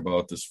back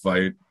about this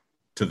fight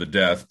to the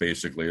death,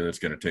 basically, that's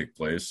going to take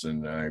place.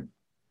 And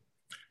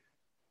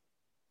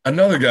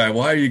another guy,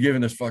 why are you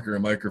giving this fucker a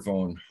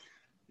microphone?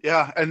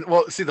 Yeah, and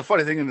well, see, the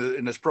funny thing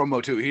in this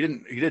promo too, he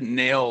didn't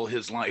nail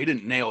his line. He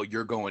didn't nail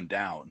 "you're going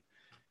down."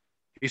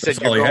 He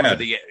said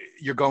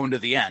you're going to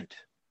the end.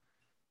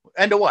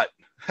 End of what?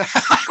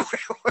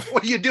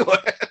 What are you doing?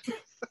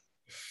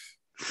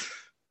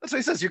 That's what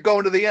he says. You're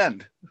going to the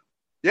end.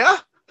 Yeah,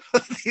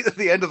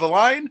 the end of the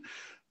line.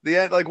 The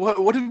end. Like what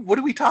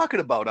are we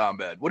talking about,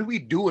 Ahmed? What are we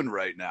doing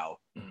right now?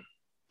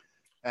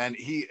 And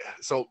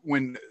so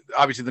when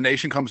obviously the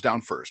nation comes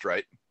down first,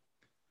 right?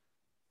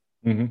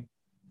 Mm-hmm.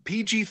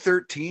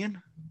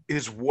 PG-13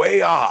 is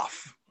way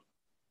off.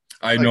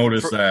 I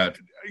noticed that.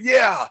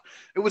 Yeah.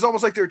 It was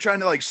almost like they were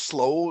trying to like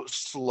slow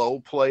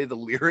play the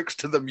lyrics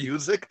to the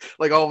music.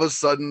 Like all of a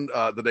sudden,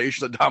 the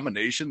Nation of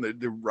Domination,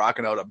 they're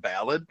rocking out a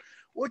ballad.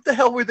 What the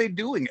hell were they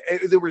doing?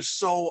 They were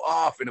so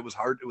off, and it was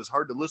hard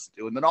to listen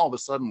to. And then all of a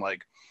sudden,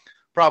 like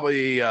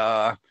probably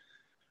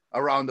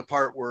around the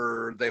part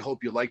where they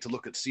hope you like to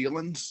look at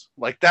ceilings,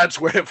 like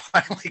that's where it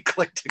finally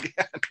clicked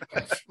again.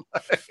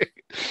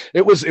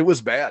 It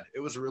was bad. It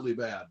was really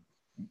bad.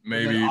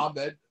 Maybe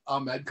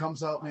Ahmed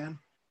comes out, man.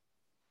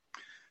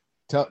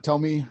 Tell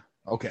me,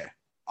 okay,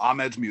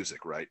 Ahmed's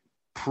music, right?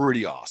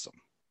 Pretty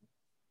awesome.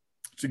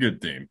 It's a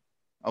good theme.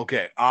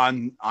 Okay,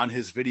 on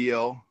his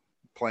video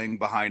playing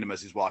behind him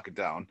as he's walking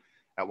down.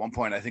 At one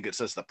point, I think it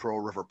says the Pearl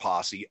River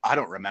Posse. I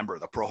don't remember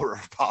the Pearl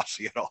River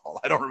Posse at all.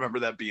 I don't remember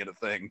that being a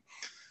thing.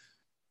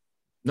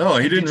 No,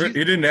 he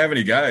didn't have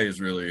any guys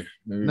really.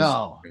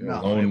 No,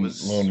 it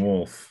was lone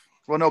wolf.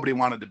 Well, nobody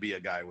wanted to be a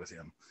guy with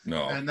him.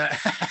 No, and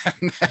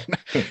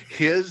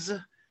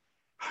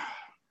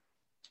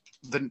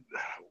then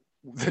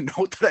the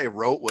note that I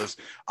wrote was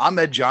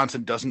Ahmed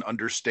Johnson doesn't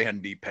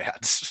understand knee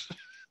pads.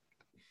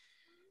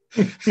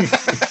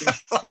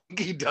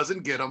 He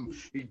doesn't get them.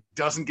 He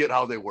doesn't get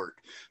how they work,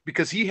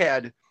 because he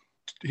had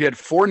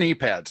 4 knee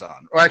pads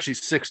on, or actually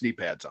 6 knee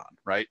pads on,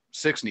 right?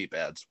 6 knee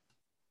pads.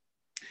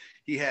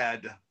 He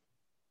had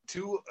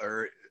 2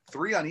 or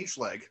 3 on each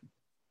leg,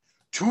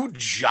 2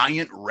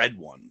 giant red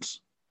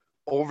ones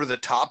over the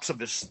tops of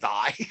his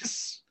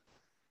thighs,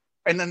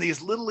 and then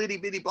these little itty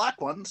bitty black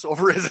ones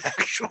over his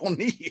actual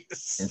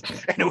knees,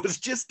 and it was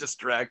just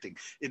distracting.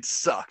 It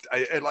sucked.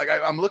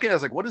 I'm looking at it, I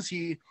was like, what is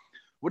he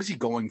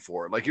going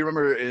for? Like, you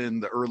remember in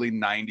the early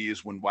 90s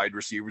when wide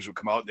receivers would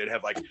come out and they'd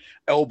have like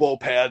elbow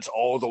pads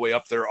all the way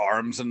up their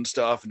arms and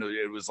stuff, and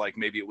it was like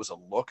maybe it was a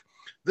look.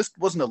 This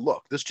wasn't a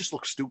look. This just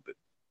looked stupid.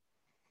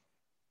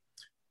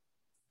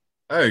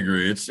 I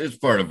agree. It's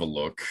part of a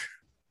look,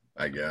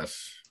 I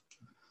guess.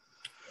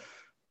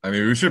 I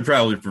mean, we should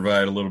probably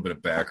provide a little bit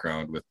of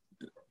background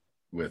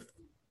with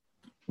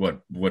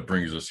what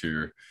brings us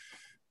here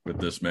with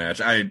this match.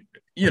 There's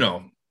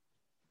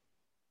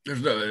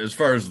no, as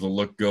far as the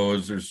look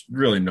goes, there's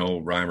really no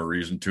rhyme or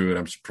reason to it.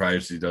 I'm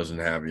surprised he doesn't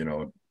have,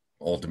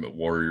 Ultimate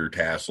Warrior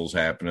tassels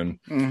happening.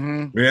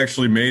 Mm-hmm. We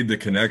actually made the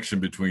connection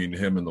between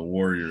him and the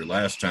Warrior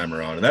last time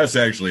around, and that's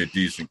actually a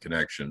decent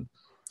connection.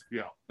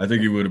 Yeah. I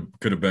think he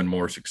could have been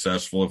more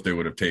successful if they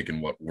would have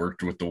taken what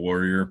worked with the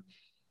Warrior.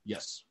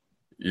 Yes.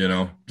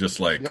 Just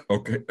like, yep.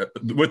 Okay,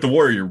 with the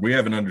Warrior, we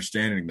have an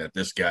understanding that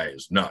this guy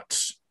is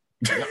nuts.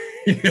 Yep.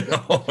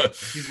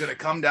 He's going to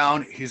come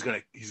down, he's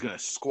going to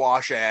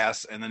squash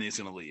ass, and then he's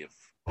going to leave.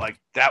 Like,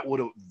 that would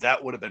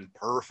have been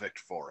perfect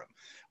for him.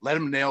 Let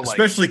him nail,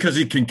 especially because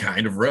he can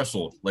kind of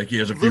wrestle. Like, he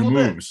has a few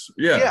moves.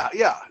 Yeah.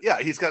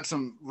 He's got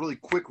some really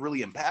quick,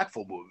 really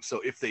impactful moves.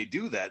 So if they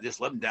do that, just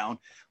let him down.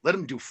 Let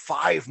him do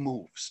 5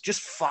 moves,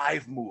 just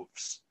 5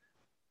 moves,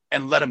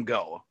 and let him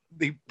go.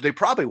 They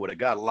probably would have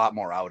got a lot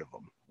more out of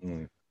him.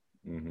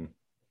 Mm-hmm.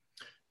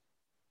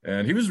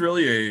 And he was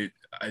really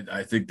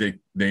I think they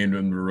named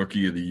him the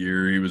Rookie of the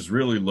Year. He was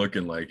really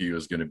looking like he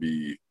was going to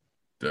be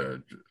a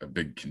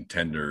big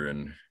contender.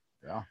 And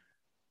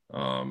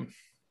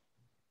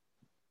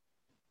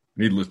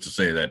needless to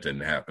say, that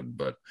didn't happen.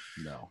 But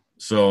no.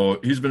 So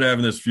he's been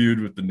having this feud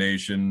with the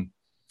Nation.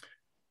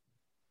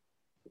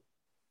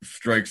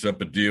 Strikes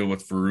up a deal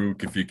with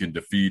Farouk. If he can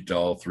defeat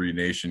all 3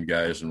 Nation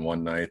guys in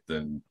one night,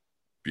 then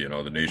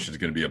the Nation's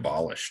going to be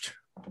abolished.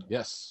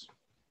 Yes.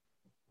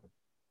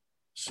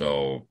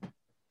 So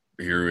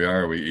here we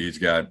are. He's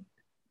got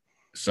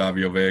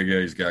Savio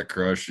Vega, he's got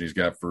Crush, and he's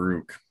got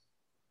Farouk.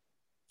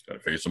 He's got to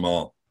face them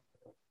all.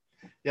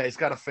 Yeah, he's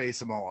got to face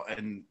them all.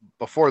 And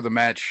before the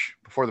match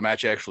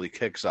actually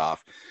kicks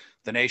off,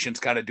 the Nation's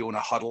kind of doing a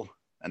huddle,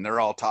 and they're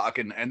all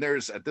talking. And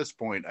at this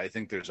point, I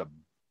think there's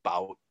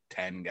about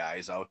 10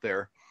 guys out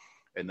there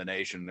in the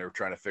Nation. They're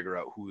trying to figure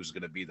out who's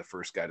going to be the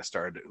first guy to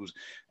start.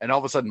 And all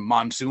of a sudden,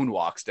 Monsoon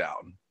walks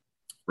down.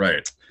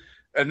 Right.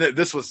 And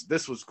this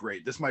was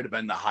great. This might have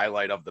been the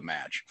highlight of the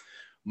match.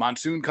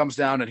 Monsoon comes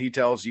down and he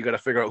tells you got to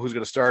figure out who's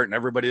going to start, and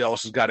everybody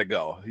else has got to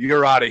go.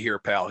 You're out of here,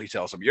 pal. He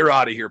tells him, you're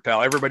out of here,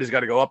 pal. Everybody's got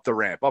to go up the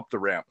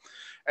ramp.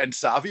 And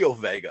Savio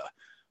Vega,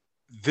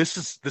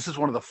 this is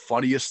one of the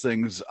funniest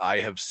things I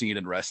have seen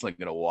in wrestling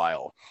in a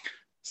while.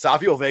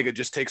 Savio Vega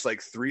just takes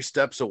like 3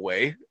 steps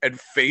away and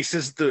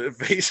faces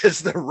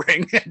the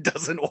ring and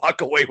doesn't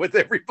walk away with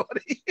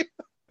everybody.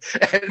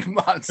 And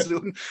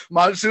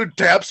Monsoon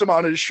taps him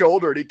on his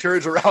shoulder, and he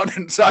turns around,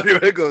 and Savio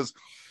Vega goes,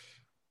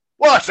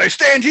 "What? I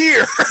stand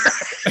here."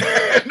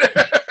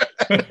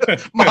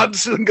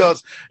 Monsoon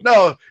goes,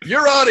 "No,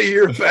 you're out of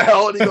here,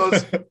 pal." And he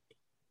goes,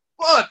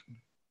 "What?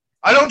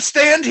 I don't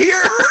stand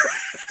here."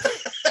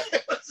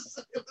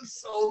 It was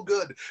so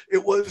good.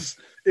 It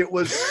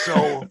was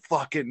so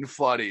fucking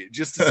funny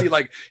just to see,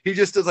 like, he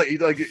just does he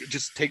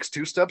just takes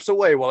 2 steps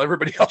away while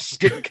everybody else is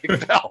getting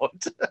kicked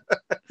out.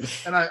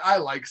 And I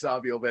like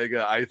Savio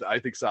Vega. I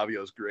think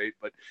Savio's great,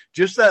 but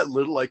just that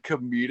little like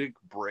comedic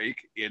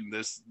break in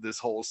this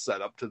whole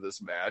setup to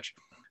this match,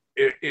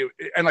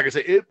 and like I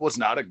say, it was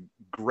not a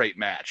great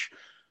match.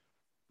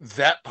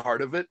 That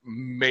part of it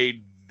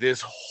made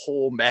this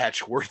whole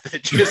match worth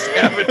it. Just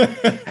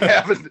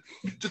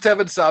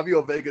having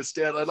Savio Vega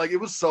stand, like, it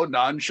was so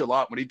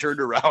nonchalant when he turned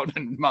around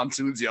and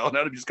Monsoon's yelling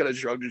at him, just kind of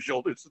shrugged his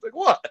shoulders. It's like,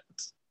 what?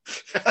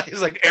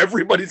 He's like,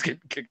 everybody's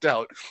getting kicked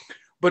out,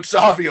 but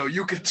Savio,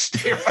 you can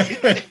stay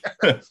right there.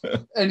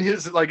 And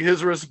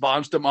his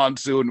response to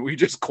Monsoon, we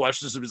just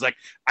questions him. He's like,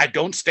 I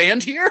don't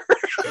stand here.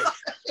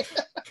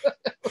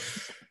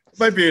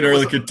 Might be an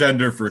early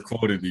contender for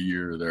quote of the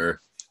year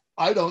there.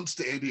 I don't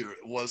stand here.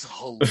 It was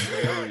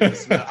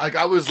hilarious. Like,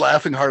 I was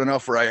laughing hard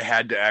enough where I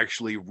had to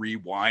actually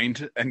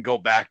rewind and go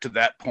back to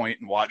that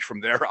point and watch from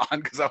there on,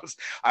 because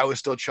I was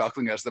still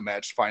chuckling as the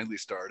match finally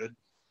started.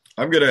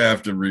 I'm gonna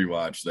have to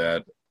rewatch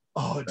that.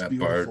 Oh, it's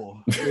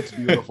beautiful. It's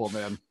beautiful,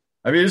 man.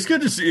 I mean, it's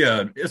good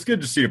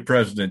to see a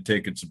president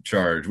taking some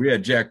charge. We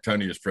had Jack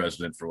Tunney as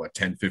president for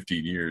 10,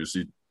 15 years.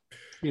 He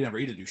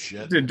didn't do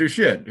shit. Didn't do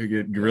shit. He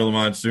get Gorilla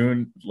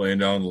Monsoon laying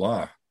down the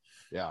law.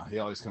 Yeah, he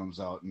always comes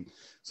out. And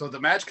so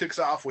the match kicks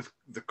off with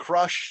the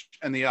Crush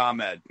and the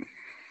Ahmed.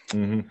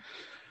 Mm-hmm.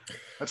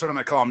 That's what I'm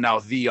going to call him now,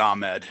 the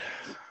Ahmed.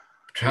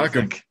 Talk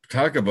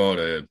about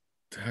a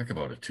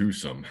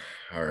twosome.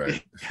 All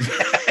right.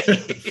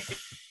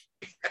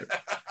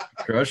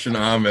 Crush and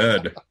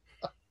Ahmed.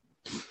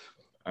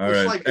 All It's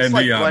right. like And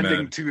the blending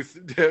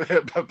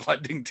Ahmed.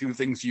 blending two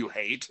things you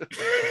hate.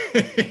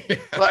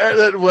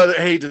 Well,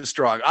 hate is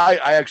strong.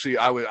 I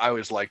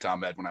always liked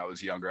Ahmed when I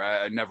was younger.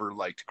 I never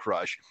liked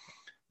Crush,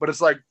 but it's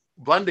like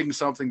blending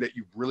something that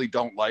you really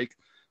don't like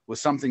with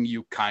something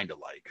you kind of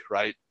like,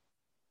 right?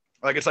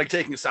 Like it's like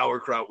taking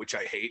sauerkraut, which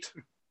I hate,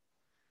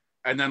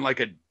 and then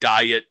like a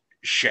diet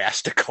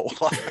Shasta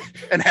Cola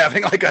and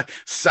having like a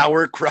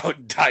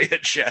sauerkraut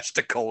diet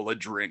Shasta Cola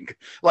drink.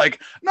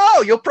 Like,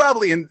 no, you'll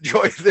probably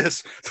enjoy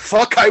this.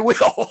 Fuck, I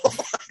will.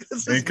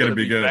 This is gonna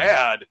be good.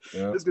 Bad.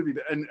 Yeah. This is gonna be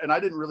bad. And I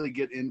didn't really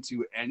get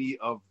into any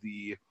of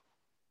the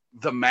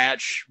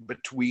match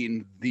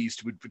between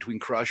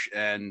Crush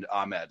and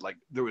Ahmed. Like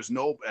there was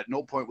at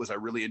no point was I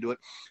really into it.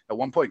 At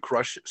one point,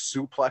 Crush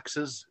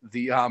suplexes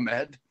the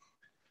Ahmed.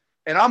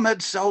 And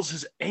Ahmed sells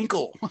his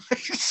ankle.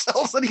 He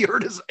sells that he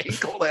hurt his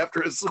ankle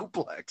after a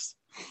suplex.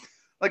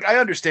 Like, I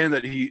understand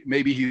that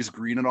he's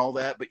green and all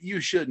that, but you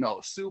should know,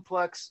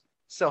 suplex,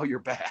 sell your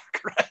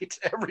back, right?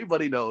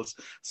 Everybody knows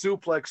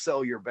suplex,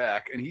 sell your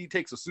back. And he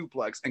takes a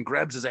suplex and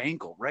grabs his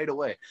ankle right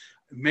away.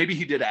 Maybe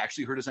he did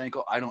actually hurt his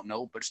ankle. I don't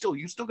know. But still,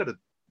 you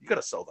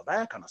gotta sell the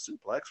back on a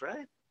suplex,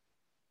 right?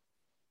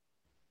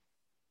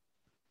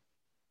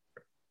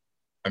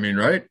 I mean,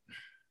 right?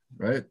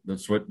 Right.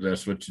 That's what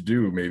you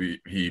do. Maybe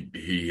he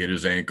hit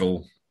his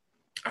ankle.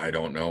 I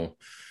don't know.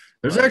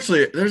 There's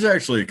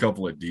actually a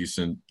couple of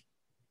decent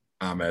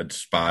Ahmed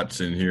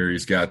spots in here.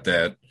 He's got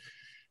that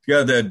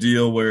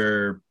deal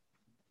where,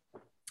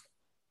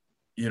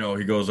 you know,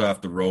 he goes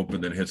off the rope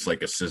and then hits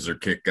like a scissor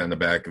kick on the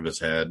back of his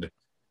head.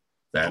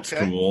 That's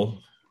cool.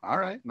 All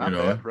right. Not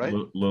bad, right?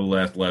 Little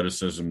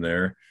athleticism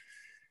there.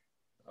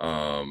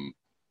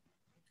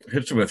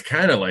 Hits him with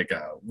kind of like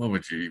what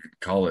would you even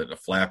call it? A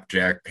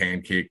flapjack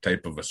pancake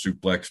type of a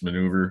suplex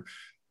maneuver.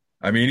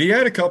 I mean, he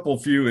had a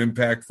few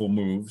impactful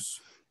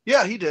moves.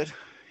 Yeah, he did.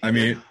 I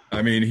mean,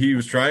 he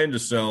was trying to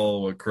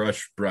sell what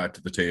Crush brought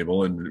to the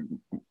table, and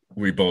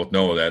we both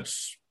know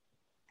that's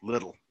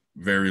little,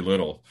 very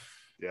little.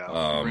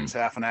 Yeah, brings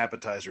half an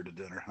appetizer to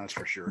dinner, that's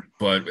for sure.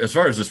 But as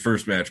far as this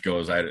first match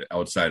goes,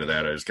 outside of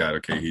that, I just got,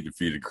 okay, he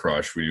defeated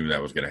Crush. We knew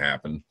that was going to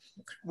happen.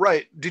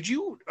 Right. Did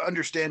you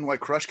understand why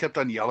Crush kept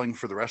on yelling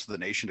for the rest of the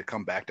nation to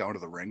come back down to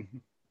the ring?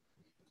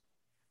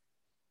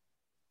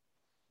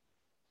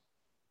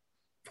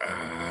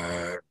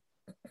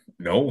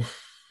 No.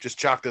 Just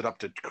chalked it up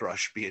to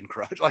Crush being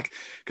Crush. Like,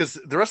 because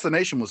the rest of the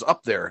nation was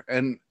up there,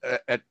 and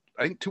at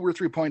I think 2 or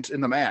 3 points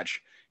in the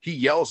match, he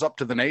yells up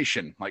to the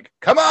nation, like,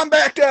 come on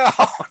back down.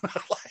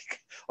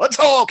 Like, let's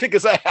all kick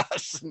his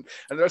ass. And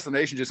the rest of the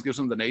nation just gives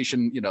him the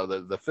nation, you know,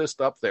 the fist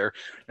up there.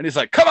 And he's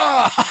like, come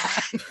on.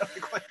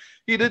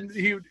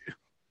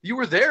 You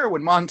were there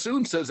when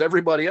Monsoon says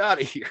everybody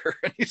out of here.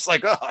 And he's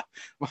like,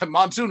 my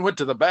Monsoon went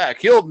to the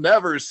back. He'll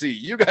never see.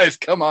 You guys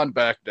come on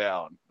back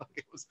down.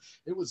 Like,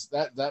 it was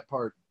that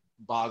part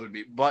bothered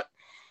me. But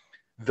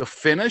the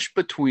finish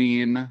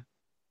between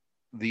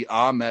the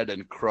Ahmed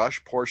and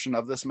Crush portion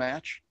of this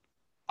match,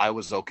 I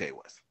was okay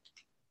with.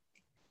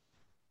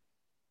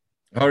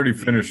 How did he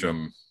finish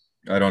him?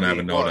 I don't have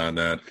a note on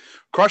that.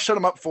 Crush set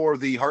him up for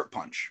the heart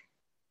punch,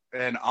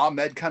 and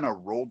Ahmed kind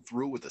of rolled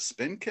through with a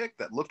spin kick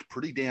that looked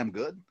pretty damn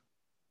good.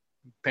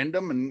 Pinned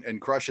him, and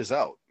Crush is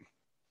out.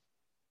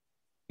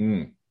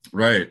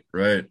 Right.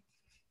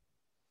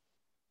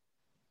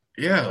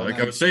 Yeah, like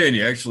I was saying,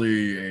 you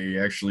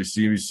actually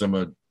see some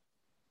of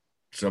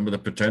the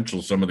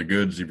potential, some of the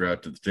goods he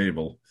brought to the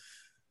table.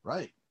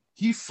 Right.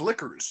 He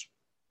flickers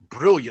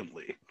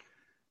brilliantly,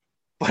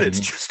 but it's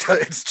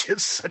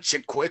just such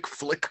a quick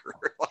flicker.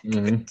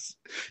 Like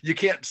you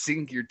can't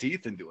sink your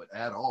teeth into it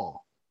at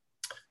all.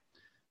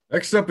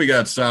 Next up, we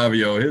got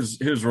Savio.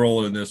 His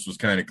role in this was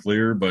kind of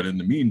clear, but in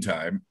the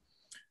meantime,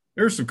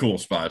 there's some cool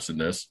spots in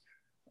this.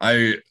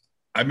 I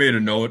made a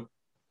note.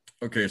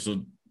 Okay,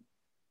 so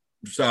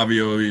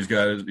Savio, he's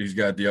got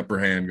the upper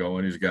hand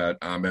going. He's got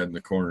Ahmed in the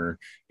corner.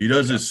 He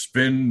does his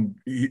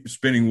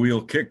spinning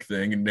wheel kick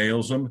thing and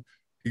nails him.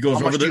 He goes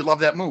How much do you love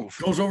that move?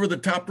 Goes over the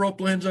top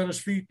rope, lands on his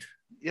feet.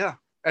 Yeah.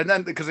 And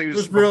then because he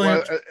was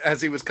brilliant. As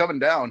he was coming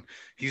down,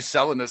 he's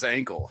selling his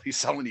ankle. He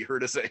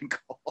hurt his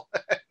ankle.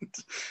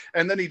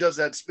 and then he does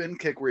that spin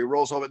kick where he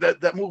rolls over.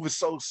 That move is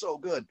so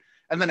good.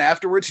 And then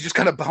afterwards, he just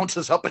kind of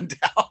bounces up and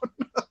down.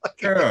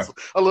 Like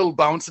a little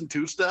bouncing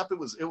two-step. It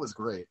was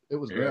great. It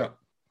was great.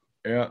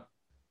 Yeah.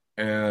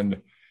 And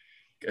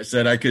like I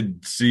said, I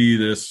could see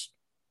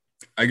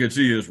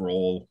his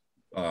role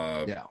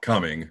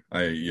coming.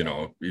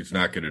 He's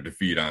not going to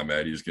defeat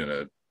Ahmed. He's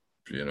going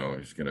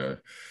to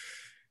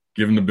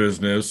give him the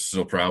business.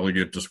 He'll probably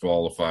get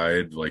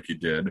disqualified like he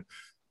did.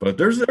 But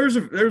there's a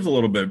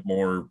little bit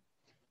more.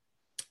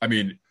 I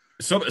mean,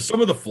 some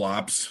of the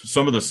flops,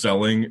 some of the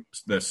selling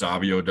that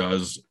Savio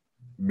does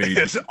made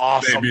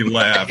me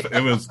laugh.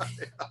 It was,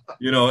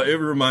 it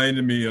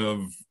reminded me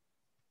of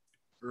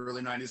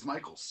early 90s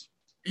Michaels.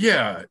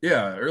 Yeah,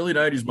 early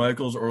 90s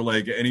Michaels, or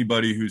like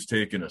anybody who's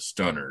taken a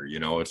stunner,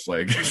 it's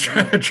like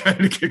trying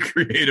to get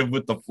creative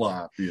with the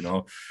flop,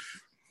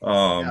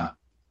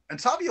 And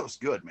Savio's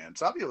good, man.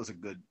 Savio is a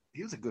good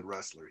a good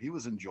wrestler. He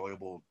was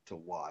enjoyable to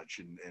watch,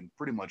 and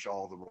pretty much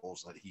all the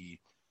roles that he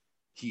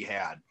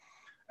had.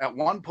 At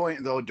one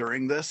point, though,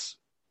 during this,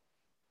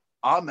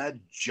 Ahmed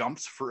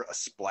jumps for a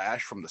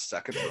splash from the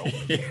second rope.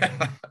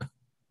 Yeah.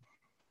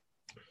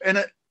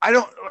 And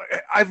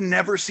I've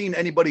never seen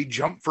anybody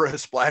jump for a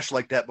splash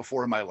like that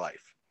before in my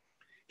life.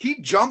 He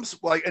jumps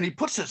and he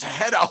puts his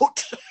head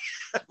out,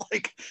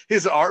 like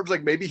his arms,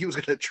 like maybe he was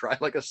going to try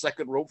like a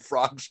second rope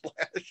frog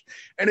splash,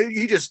 and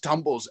he just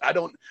tumbles. I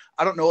don't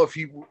know if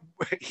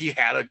he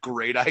had a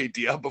great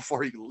idea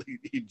before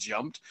he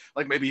jumped,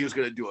 like maybe he was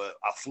going to do a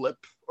flip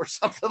or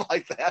something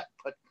like that,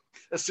 but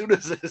as soon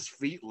as his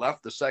feet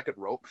left the second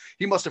rope,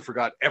 he must have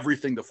forgot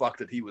everything the fuck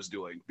that he was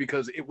doing,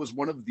 because it was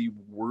one of the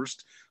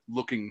worst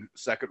looking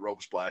second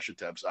rope splash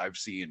attempts I've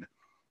seen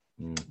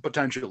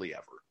potentially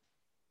ever.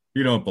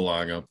 You don't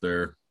belong up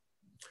there.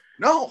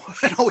 No,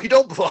 you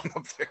don't belong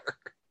up there.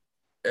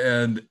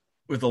 And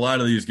with a lot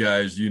of these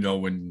guys,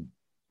 when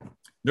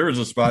there was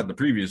a spot in the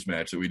previous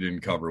match that we didn't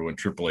cover when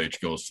Triple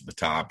H goes to the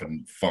top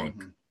and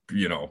Funk,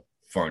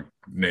 Funk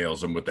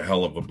nails him with the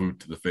hell of a boot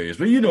to the face.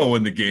 But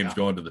when the game's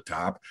going to the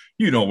top,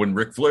 when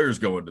Ric Flair's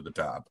going to the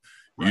top,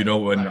 when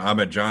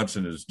Ahmed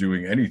Johnson is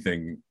doing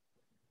anything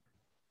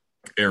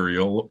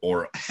aerial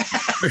or,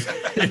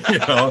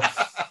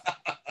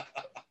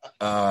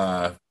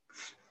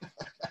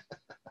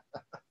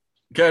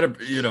 kind of,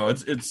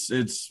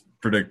 it's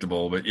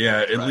predictable, but yeah,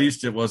 at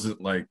least it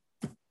wasn't like,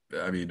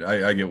 I mean,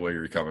 I get where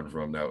you're coming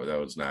from. That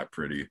was not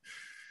pretty.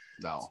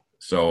 No.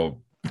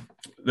 So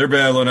they're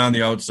battling on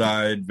the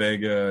outside.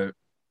 Vega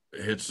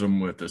hits him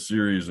with a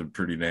series of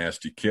pretty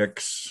nasty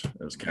kicks.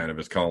 As kind of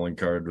his calling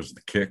card was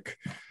the kick.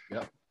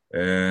 Yep.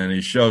 And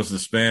he shoves the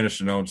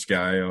Spanish announced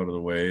guy out of the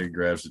way,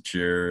 grabs the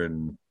chair,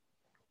 and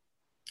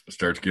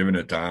starts giving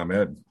it to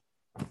Ahmed.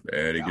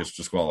 And he gets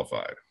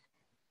disqualified.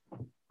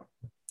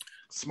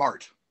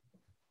 Smart.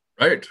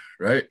 Right.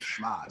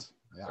 Smart.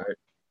 Yeah. Right.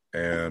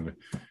 And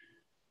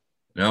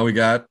now we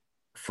got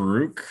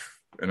Farouk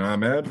and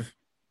Ahmed.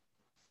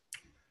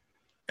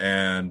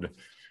 And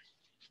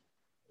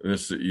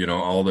this,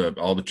 all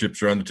the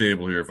chips are on the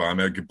table here. If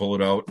Ahmed can pull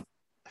it out,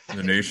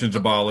 the nation's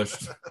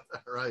abolished.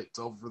 Right. It's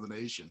over for the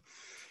nation.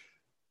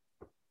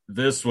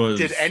 This was.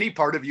 Did any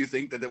part of you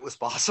think that it was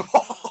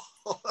possible?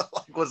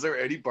 Like, was there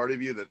any part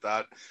of you that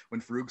thought when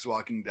Farouk's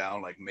walking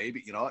down, like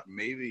maybe,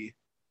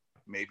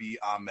 maybe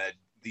Ahmed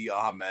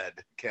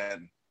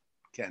can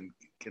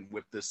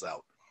whip this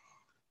out?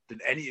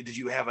 Did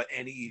you have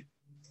any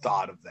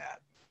thought of that?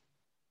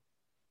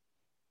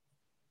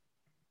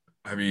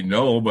 I mean,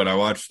 no, but I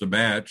watched the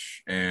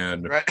match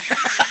and right.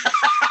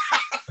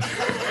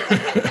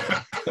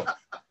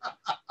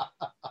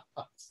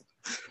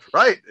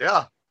 Right,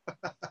 yeah.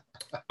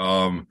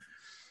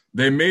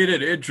 They made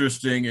it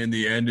interesting, and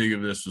the ending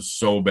of this was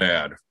so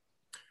bad.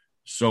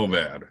 So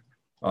bad.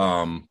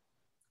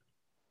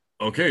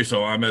 Okay,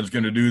 so Ahmed's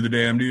going to do the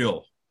damn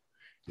deal.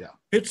 Yeah.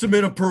 Hits him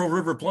in a Pearl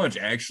River plunge.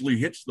 Actually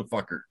hits the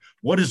fucker.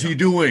 What is he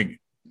doing?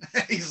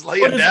 He's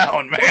laying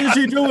down, man. What is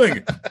he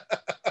doing?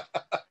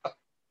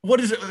 What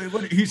is it?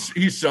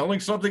 He's selling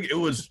something. It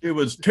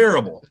was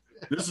terrible.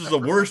 This is the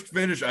worst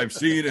finish I've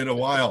seen in a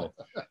while.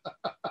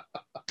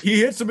 He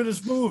hits him in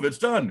his move. It's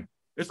done.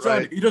 It's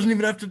done. He doesn't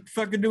even have to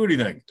fucking do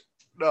anything.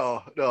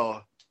 No.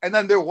 And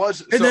then there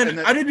was. And then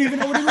I didn't even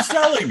know what he was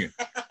selling.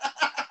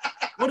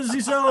 What is he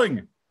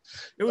selling?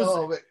 It was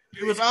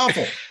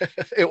awful.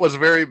 It was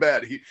very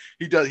bad. He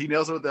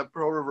nails it with that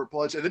Pearl River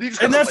plunge, and then he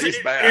just lays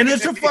back. And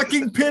it's a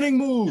fucking pinning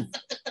move.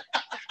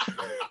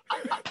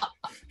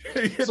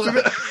 He hits him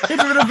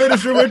in a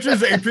finisher, which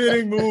is a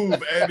pinning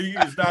move, and he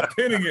is not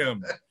pinning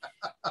him.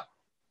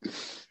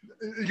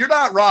 You're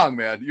not wrong,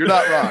 man. You're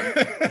not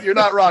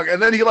wrong.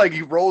 And then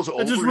he rolls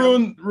over. It just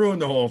ruined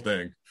the whole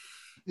thing.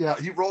 Yeah,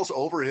 he rolls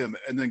over him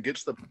and then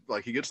gets the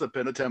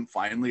pin attempt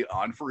finally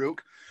on Farouk.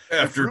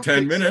 After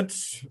 10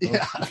 minutes.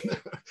 Yeah.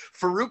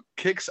 Farouk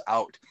kicks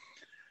out.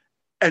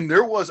 And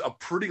there was a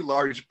pretty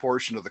large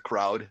portion of the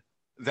crowd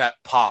that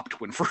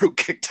popped when Farouk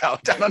kicked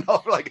out. I don't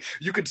know,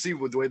 you could see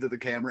with the way that the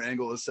camera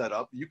angle is set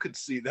up, you could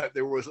see that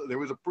there was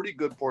a pretty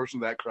good portion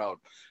of that crowd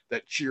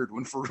that cheered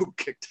when Farouk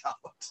kicked out.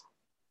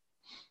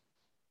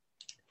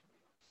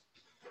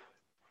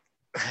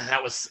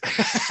 That was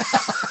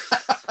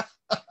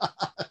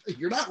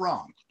You're not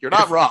wrong.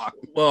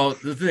 Well,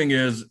 the thing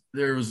is,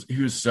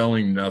 he was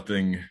selling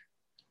nothing.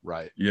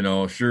 Right.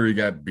 Sure, he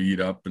got beat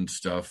up and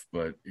stuff,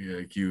 but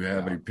you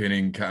have a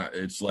pinning.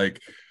 It's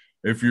like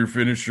if your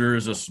finisher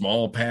is a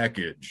small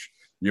package,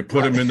 you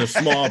put him in the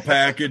small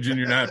package and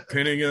you're not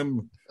pinning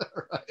him.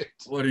 Right.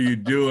 What are you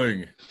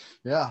doing?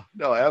 Yeah.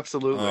 No,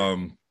 absolutely.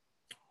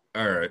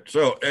 All right.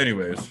 So,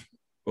 anyways,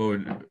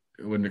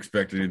 wouldn't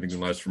expect anything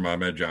less from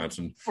Ahmed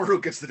Johnson.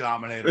 Farouk gets the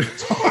dominator.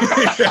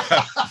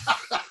 Yeah.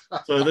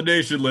 So the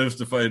nation lives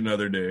to fight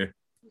another day.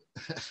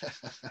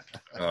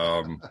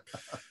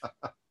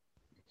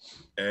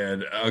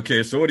 And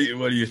okay, so what do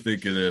you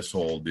think of this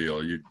whole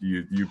deal?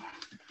 You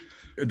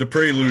the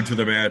prelude to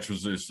the match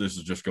was this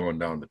is just going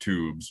down the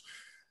tubes.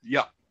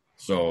 Yeah.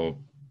 So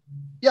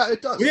Yeah,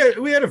 it does.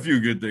 We had a few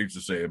good things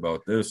to say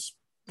about this.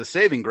 The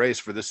saving grace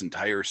for this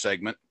entire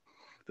segment,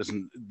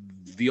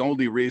 the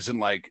only reason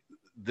like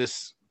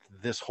this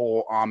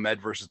whole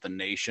Ahmed versus the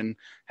Nation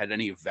had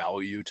any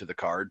value to the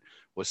card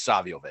was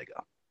Savio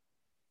Vega.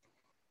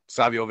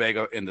 Savio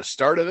Vega in the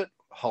start of it,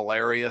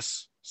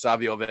 hilarious.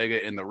 Savio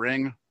Vega in the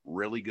ring,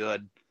 really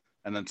good.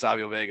 And then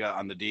Savio Vega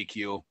on the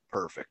DQ,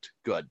 perfect.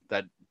 Good.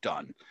 That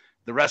done.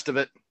 The rest of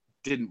it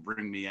didn't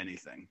bring me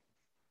anything.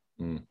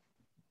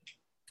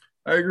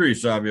 I agree.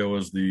 Savio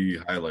was the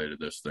highlight of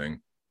this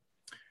thing.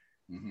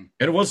 Mm-hmm.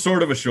 And it was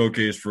sort of a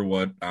showcase for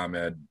what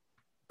Ahmed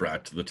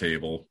brought to the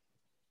table.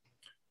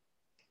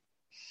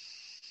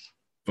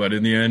 But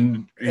in the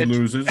end, he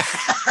loses.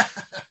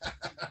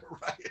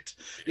 Right.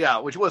 Yeah,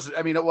 which was,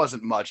 I mean, it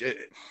wasn't much.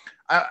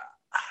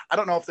 I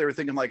don't know if they were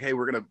thinking like, hey,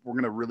 we're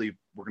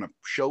gonna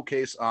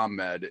showcase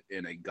Ahmed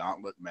in a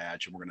gauntlet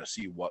match, and we're gonna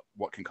see what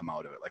can come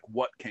out of it. Like,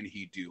 what can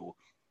he do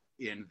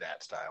in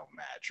that style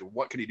match, or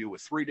what can he do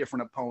with 3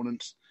 different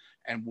opponents,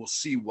 and we'll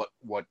see what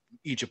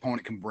each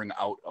opponent can bring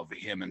out of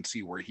him and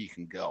see where he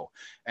can go.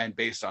 And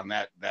based on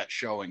that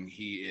showing,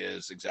 he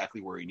is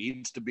exactly where he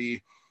needs to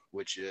be,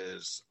 which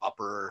is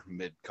upper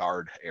mid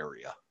card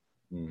area.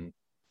 Mm-hmm.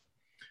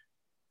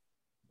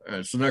 All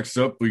right, so next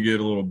up, we get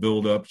a little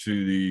build up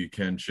to the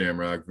Ken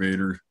Shamrock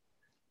Vader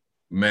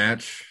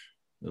match.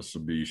 This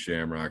will be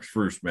Shamrock's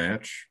first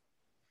match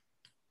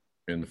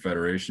in the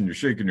Federation. You're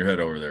shaking your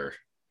head over there.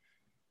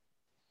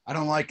 I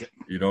don't like it.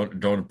 You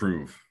don't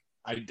approve.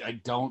 I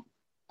don't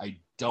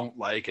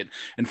like it.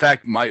 In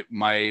fact,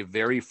 my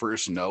very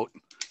first note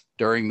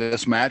during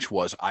this match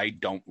was, I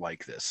don't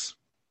like this.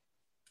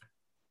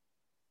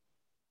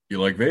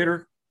 You like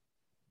Vader?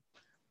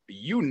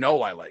 You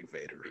know I like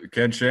Vader.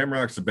 Ken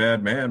Shamrock's a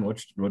bad man.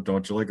 What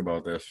don't you like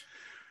about this?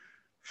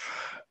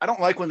 I don't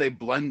like when they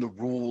blend the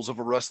rules of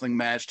a wrestling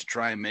match to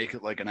try and make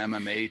it like an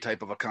MMA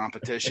type of a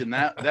competition.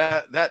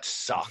 That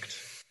sucked.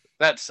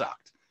 That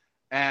sucked.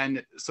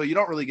 And so you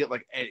don't really get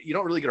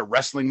a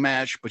wrestling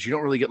match, but you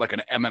don't really get like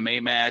an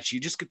MMA match.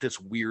 You just get this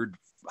weird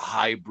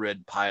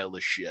hybrid pile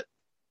of shit.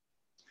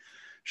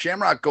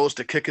 Shamrock goes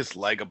to kick his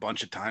leg a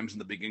bunch of times in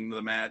the beginning of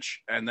the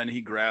match, and then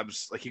he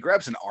grabs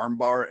an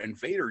armbar, and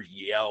Vader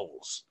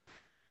yells.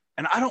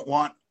 And I don't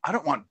want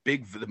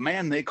the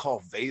man they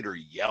call Vader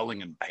yelling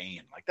in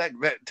pain. Like that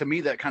to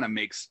me, that kind of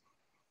makes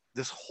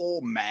this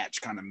whole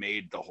match kind of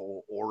made the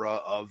whole aura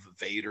of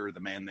Vader, the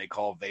man they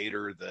call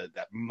Vader,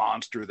 that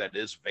monster that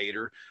is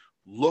Vader,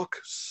 look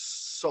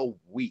so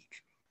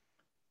weak.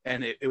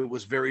 And it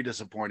was very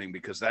disappointing,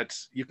 because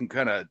you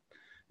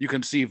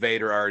can see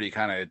Vader already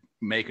kind of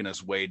making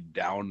his way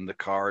down the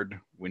card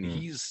when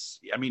he's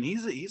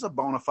a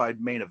bona fide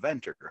main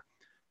eventer,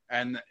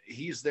 and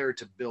he's there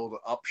to build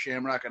up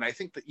Shamrock. And I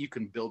think that you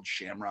can build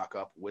Shamrock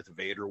up with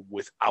Vader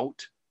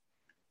without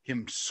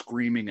him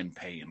screaming in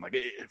pain. Like,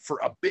 for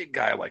a big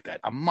guy like that,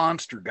 a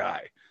monster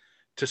guy,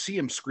 to see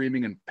him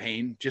screaming in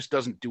pain just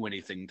doesn't do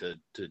anything to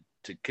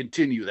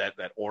continue that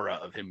aura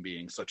of him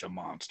being such a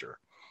monster.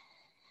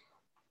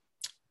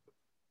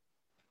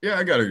 Yeah,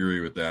 I gotta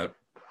agree with that.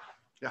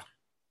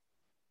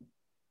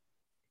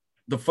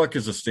 The fuck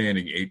is a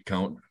standing 8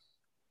 count?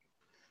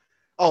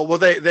 Oh, well,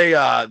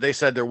 they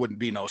said there wouldn't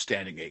be no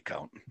standing 8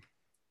 count.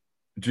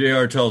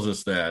 JR tells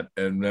us that,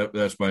 and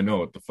that's my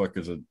note. The fuck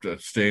is a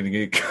standing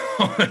 8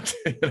 count?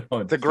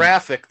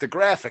 The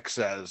graphic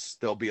says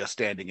there'll be a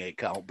standing 8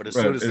 count, but as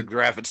soon as the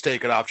graphic's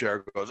taken off, JR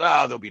goes,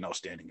 there'll be no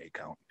standing 8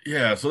 count.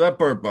 Yeah, so that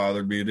part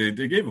bothered me.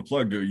 They gave a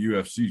plug to a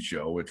UFC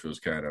show, which was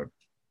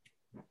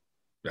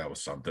that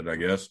was something, I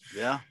guess.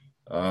 Yeah.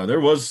 There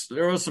was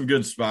some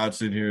good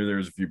spots in here. There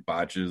was a few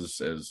botches,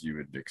 as you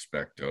would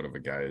expect out of a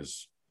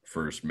guy's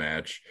first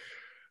match.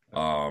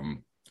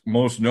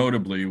 Most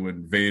notably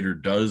when Vader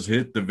does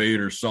hit the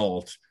Vader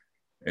salt,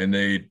 and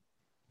they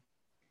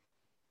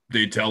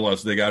tell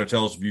us, they got to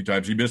tell us a few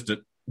times he missed it.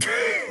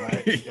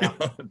 Right. Yeah.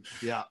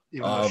 Yeah.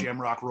 Even though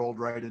Shamrock rolled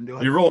right into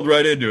it. He rolled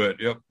right into it.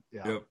 Yep.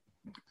 Yeah. Yep.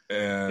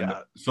 And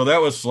so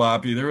that was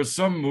sloppy. There was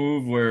some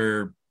move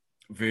where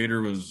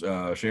Vader was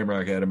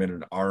Shamrock had him in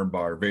an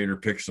armbar. Vader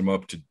picks him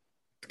up to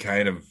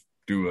kind of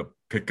do a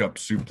pickup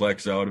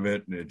suplex out of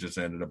it, and it just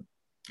ended up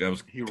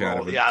he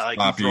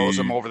throws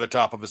him over the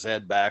top of his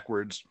head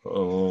backwards. A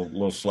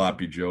little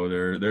sloppy Joe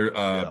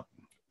there.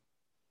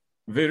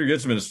 Vader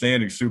gets him in a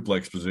standing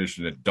suplex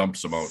position and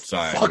dumps him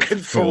outside. Fucking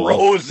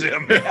throws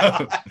him.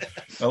 Yeah.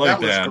 I like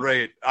that. That was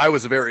great. I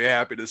was very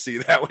happy to see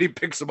that when he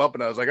picks him up,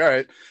 and I was like, all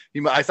right.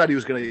 I thought he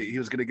was gonna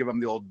give him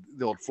the old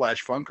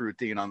Flash Funk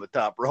routine on the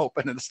top rope,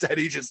 and instead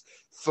he just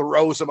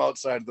throws him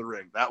outside the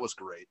ring. That was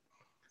great.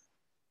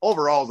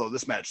 Overall, though,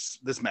 this match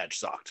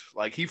sucked.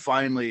 Like,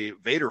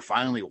 Vader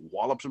finally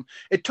wallops him.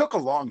 It took a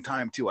long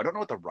time too. I don't know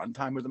what the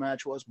runtime of the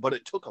match was, but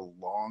it took a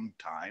long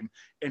time,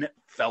 and it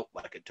felt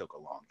like it took a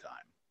long time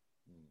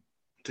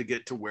to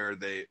get to where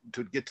they're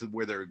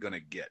going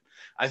to get.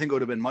 I think it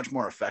would have been much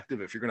more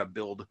effective if you're going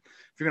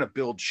to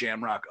build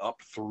Shamrock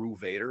up through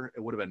Vader. It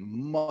would have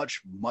been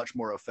much, much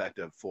more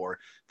effective for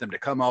them to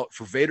come out,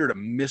 for Vader to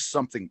miss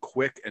something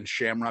quick and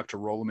Shamrock to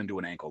roll him into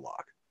an ankle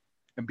lock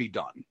and be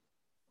done.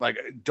 Like,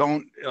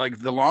 don't like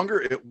the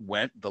longer it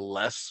went, the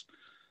less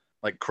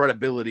like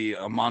credibility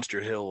a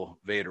Monster Hill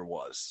Vader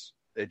was.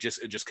 It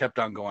just kept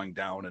on going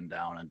down and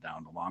down and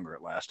down the longer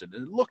it lasted.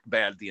 And it looked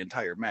bad the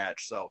entire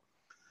match. So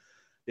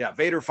yeah,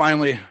 Vader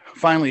finally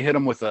hit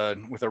him with a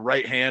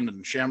right hand,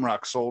 and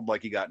Shamrock sold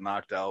like he got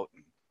knocked out.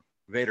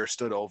 Vader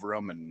stood over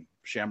him, and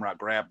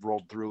Shamrock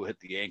rolled through, hit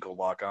the ankle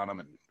lock on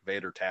him, and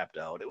Vader tapped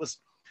out.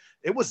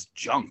 It was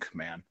junk,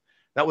 man.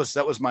 That was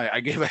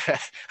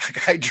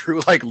I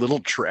drew like little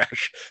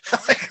trash,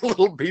 like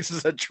little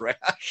pieces of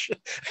trash,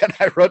 and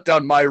I wrote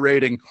down my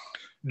rating,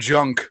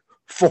 junk,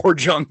 4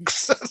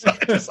 junks. So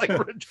I just like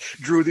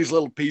drew these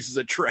little pieces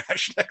of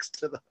trash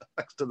next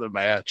to the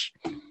match.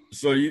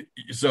 So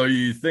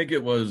you think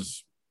it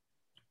was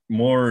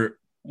more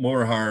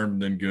harm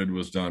than good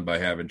was done by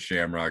having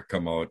Shamrock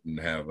come out and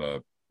have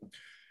a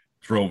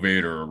throw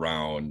Vader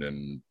around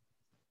and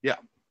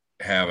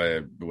have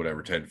a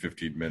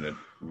 10-15 minute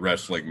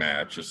wrestling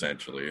match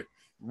essentially.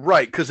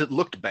 Right, because it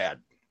looked bad.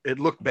 It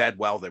looked bad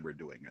while they were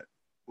doing it.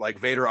 Like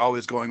Vader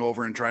always going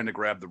over and trying to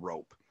grab the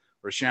rope,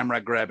 or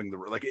Shamrock grabbing the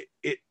rope. Like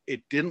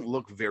it didn't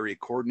look very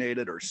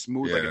coordinated or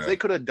smooth. Yeah. Like if they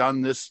could have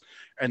done this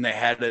and they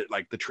had it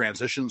like the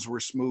transitions were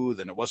smooth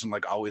and it wasn't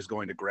like always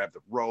going to grab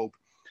the rope,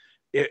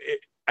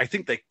 I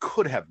think they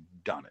could have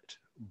done it.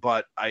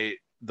 But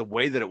the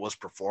way that it was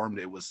performed,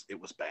 it was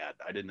bad.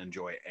 I didn't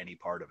enjoy any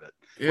part of it.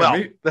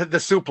 Yeah, the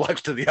suplex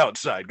to the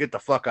outside, get the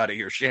fuck out of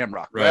here,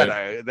 Shamrock.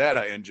 Right. That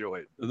I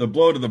enjoyed. The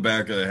blow to the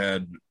back of the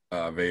head,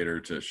 Vader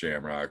to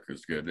Shamrock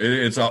is good.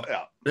 There's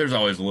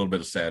always a little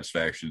bit of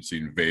satisfaction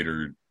seeing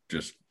Vader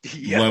just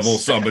level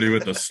somebody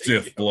with a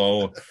stiff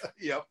blow.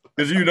 Yep.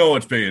 Because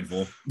it's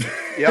painful.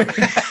 Yep.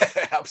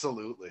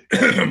 Absolutely.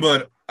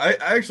 But I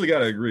actually got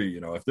to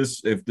agree.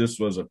 If this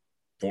was a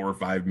 4 or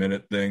 5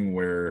 minute thing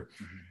where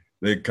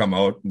they come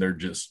out and they're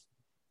just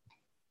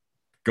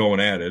going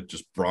at it,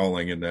 just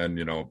brawling, and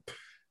then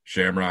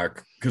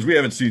Shamrock, because we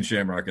haven't seen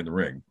Shamrock in the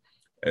ring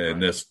in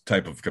this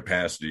type of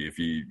capacity. If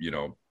he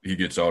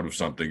gets out of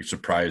something,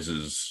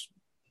 surprises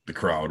the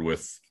crowd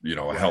with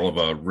a hell of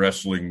a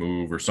wrestling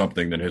move or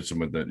something that hits him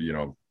with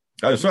the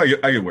so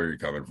I get where you're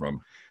coming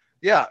from.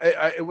 Yeah,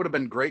 it would have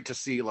been great to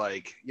see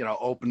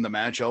open the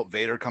match out.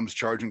 Vader comes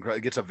charging,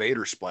 gets a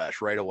Vader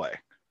splash right away.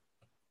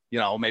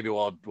 Maybe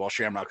while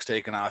Shamrock's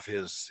taking off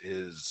his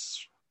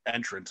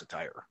entrance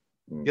attire,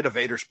 get a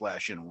Vader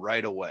splash in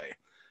right away,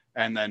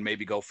 and then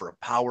maybe go for a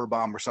power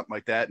bomb or something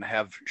like that, and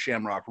have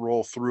Shamrock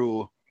roll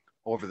through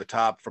over the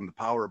top from the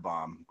power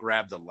bomb,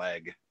 grab the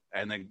leg,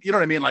 and then you know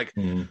what I mean, like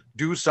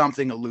do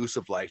something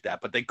elusive like that.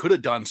 But they could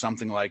have done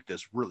something like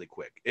this really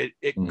quick.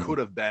 It could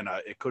have been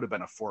a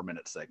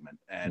 4-minute segment,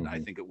 and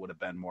I think it would have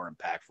been more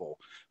impactful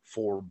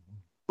for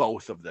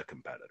both of the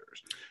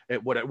competitors.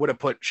 It would have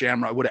put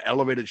Shamrock, would have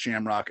elevated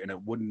Shamrock, and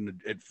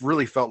it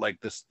really felt like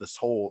this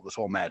whole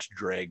match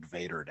dragged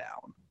Vader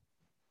down.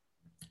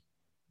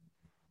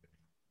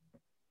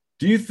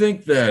 Do you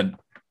think that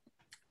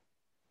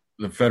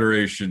the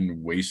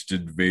Federation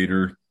wasted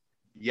Vader?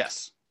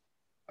 Yes.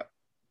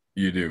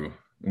 You do?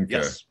 Okay.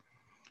 Yes.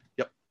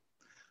 Yep.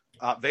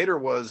 Vader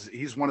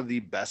he's one of the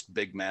best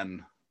big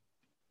men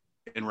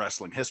in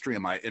wrestling history,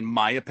 in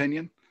my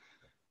opinion.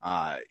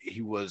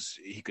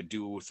 He could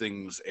do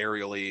things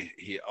aerially.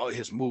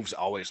 His moves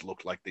always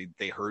looked like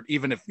they hurt,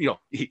 even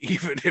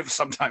if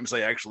sometimes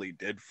they actually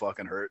did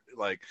fucking hurt.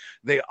 Like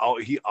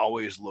he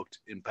always looked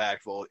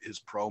impactful. His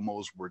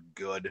promos were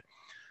good.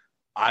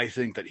 I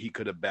think that he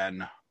could have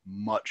been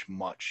much,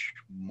 much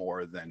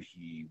more than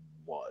he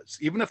was.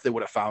 Even if they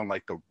would have found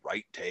like the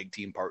right tag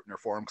team partner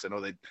for him, because I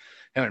know him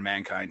and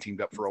Mankind teamed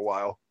up for a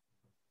while.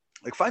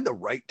 Like, find the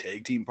right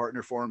tag team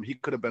partner for him. He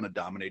could have been a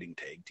dominating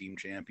tag team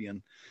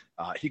champion.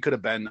 He could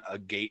have been a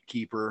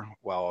gatekeeper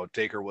while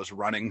Taker was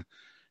running,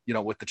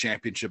 with the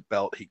championship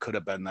belt. He could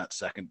have been that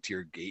second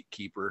tier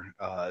gatekeeper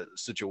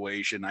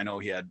situation. I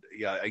know I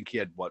think he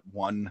had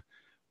one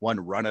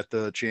run at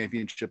the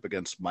championship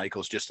against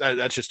Michaels.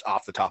 That's just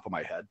off the top of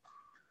my head.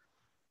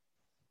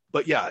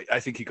 But yeah, I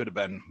think he could have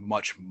been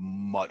much,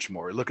 much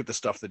more. Look at the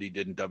stuff that he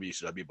did in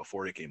WCW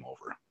before he came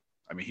over.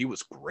 I mean, he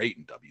was great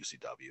in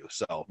WCW.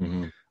 So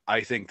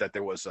I think that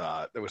there was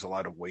a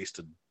lot of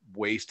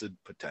wasted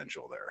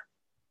potential there.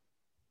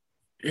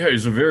 Yeah,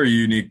 he's a very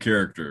unique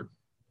character.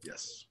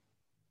 Yes.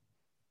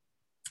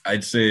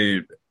 I'd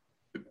say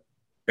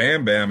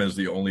Bam Bam is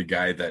the only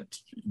guy that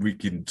we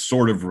can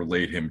sort of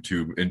relate him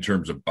to in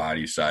terms of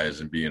body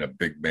size and being a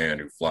big man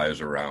who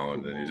flies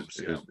around.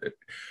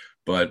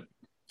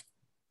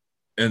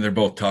 And they're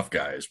both tough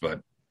guys,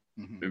 but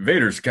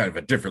Vader's kind of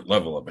a different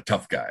level of a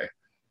tough guy.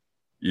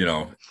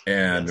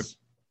 And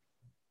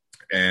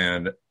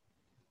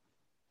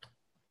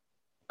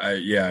I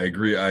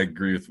agree. I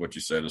agree with what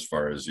you said as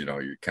far as,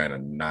 you're kind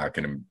of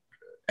knocking him,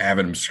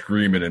 having him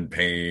screaming in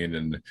pain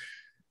and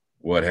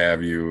what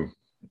have you.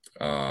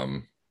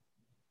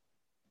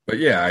 But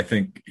yeah, I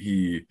think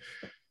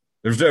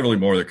there's definitely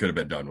more that could have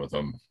been done with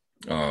him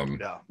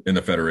in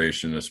the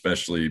Federation,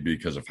 especially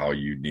because of how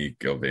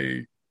unique of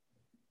a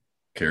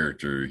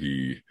character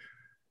he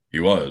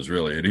was,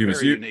 really. And he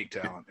was unique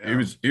talent.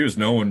 Yeah. He was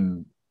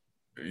known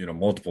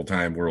multiple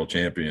time world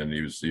champion.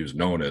 He was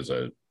known as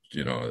a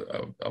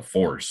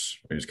force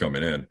when he was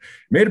coming in.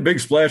 Made a big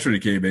splash when he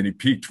came in. He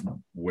peaked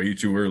way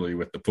too early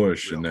with the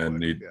push, and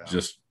then he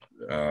just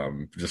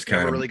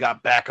kind of really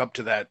got back up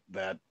to that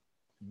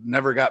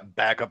never got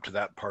back up to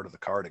that part of the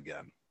card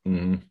again.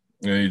 Mm-hmm.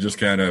 And he just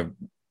kind of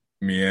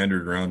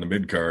meandered around the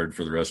mid card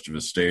for the rest of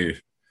his stay,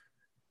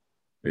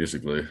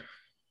 basically.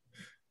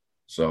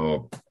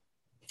 So,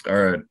 all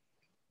right.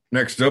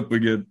 Next up, we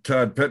get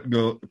Todd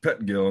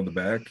Pettengill in the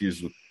back.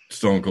 He's with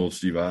Stone Cold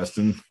Steve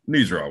Austin. And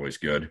these are always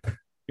good.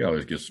 He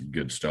always gets some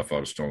good stuff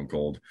out of Stone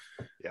Cold.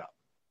 Yeah.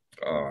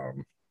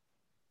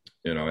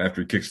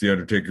 After he kicks the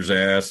Undertaker's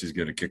ass, he's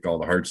going to kick all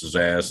the Harts'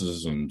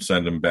 asses and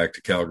send them back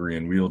to Calgary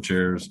in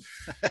wheelchairs.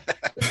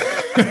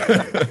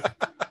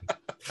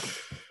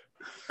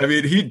 I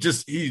mean,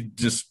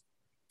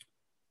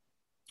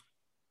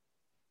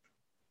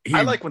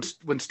 I like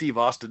when Steve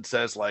Austin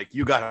says, like,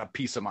 you got a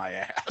piece of my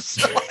ass.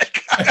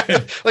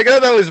 like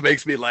that always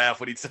makes me laugh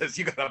when he says,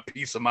 you got a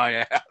piece of my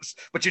ass,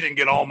 but you didn't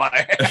get all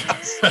my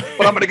ass.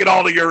 But I'm going to get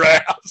all of your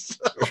ass.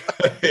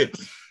 Right.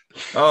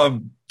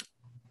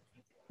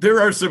 There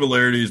are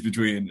similarities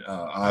between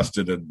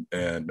Austin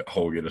and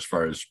Hogan as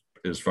far as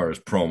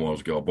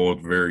promos go.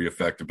 Both very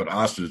effective, but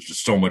Austin is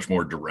just so much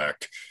more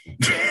direct.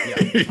 Yeah.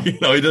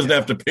 He doesn't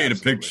have to paint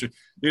a picture.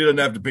 He doesn't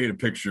have to paint a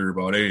picture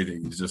about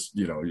anything. He's just,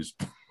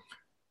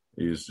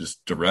 he's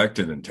just direct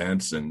and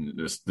intense, and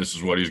this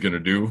is what he's going to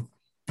do.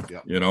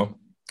 Yeah.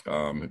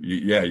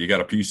 You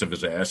got a piece of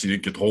his ass. He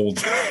didn't get the whole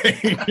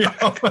thing.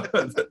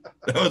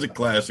 That was a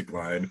classic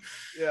line.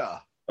 Yeah.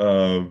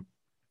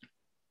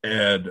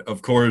 And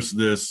of course,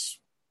 this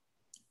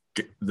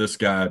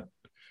got,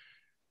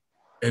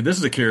 and this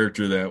is a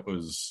character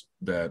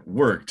that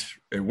worked.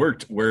 It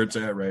worked where it's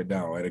at right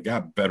now, and it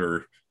got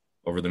better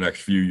over the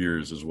next few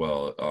years as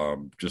well.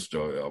 Just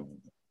a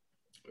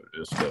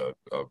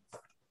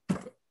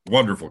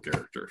wonderful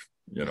character,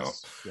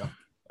 Yes. Yeah.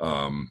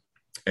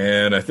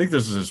 And I think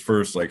this is his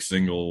first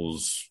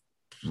singles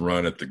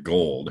run at the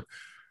Gold.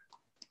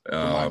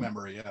 From my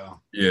memory, yeah.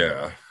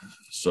 Yeah.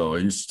 So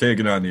he's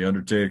taking on the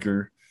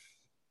Undertaker.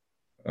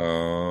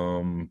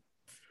 Let's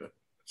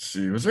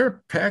see, was there a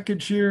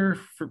package here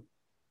for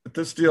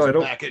this deal? I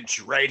don't package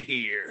right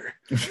here.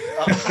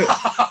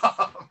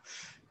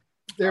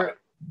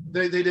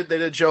 They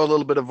did show a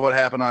little bit of what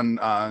happened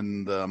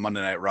on the Monday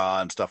Night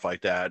Raw and stuff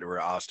like that,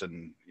 where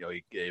Austin,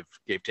 he gave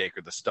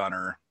Taker the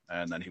stunner,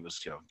 and then he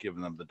was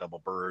giving them the double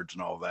birds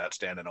and all that,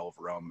 standing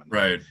over him, and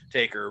right.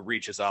 Taker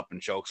reaches up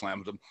and choke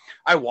slams him.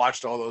 I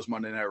watched all those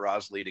Monday Night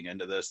Raws leading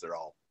into this. They're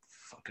all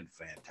fucking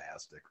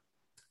fantastic.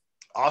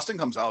 Austin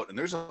comes out, and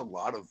there's a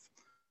lot of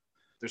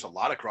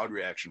crowd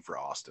reaction for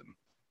Austin.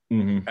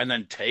 Mm-hmm. And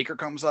then Taker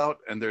comes out,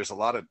 and there's a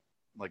lot of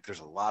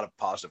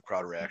positive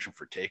crowd reaction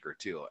for Taker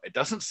too. It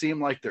doesn't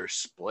seem like they're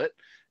split.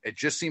 It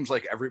just seems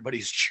like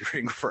everybody's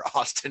cheering for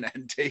Austin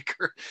and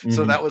Taker. Mm-hmm.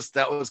 So that was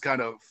kind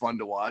of fun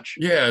to watch.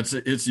 Yeah, it's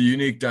a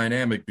unique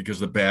dynamic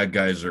because the bad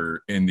guys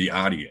are in the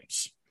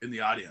audience.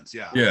 Yeah.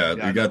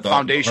 Yeah, you got the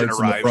foundation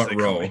arrives in the front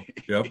row.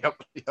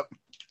 Yep.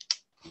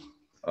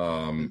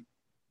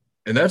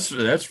 And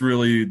that's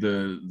really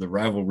the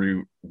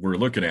rivalry we're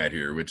looking at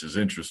here, which is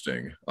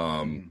interesting.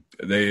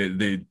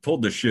 They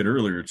pulled the shit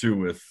earlier too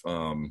with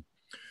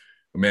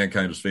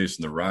Mankind was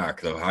facing The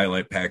Rock. The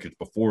highlight package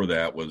before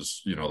that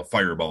was the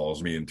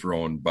fireballs being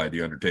thrown by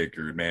the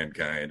Undertaker and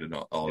Mankind and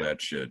all that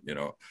shit.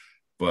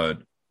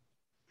 But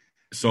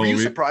so were you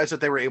surprised that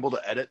they were able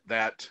to edit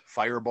that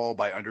fireball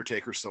by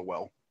Undertaker so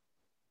well?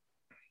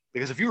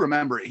 Because if you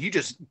remember, he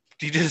just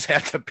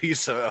had the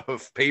piece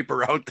of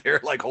paper out there,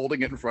 like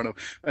holding it in front of,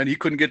 and he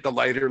couldn't get the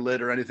lighter lit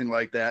or anything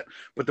like that.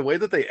 But the way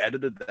that they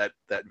edited that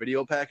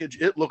video package,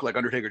 it looked like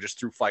Undertaker just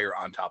threw fire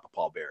on top of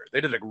Paul Bearer.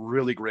 They did a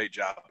really great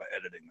job of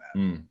editing that.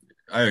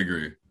 I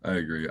agree.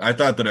 I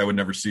thought that I would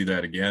never see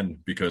that again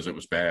because it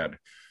was bad.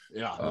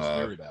 Yeah, it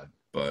was very bad.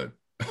 But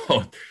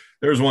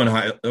there's one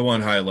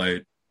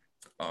highlight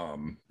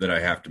that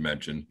I have to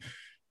mention.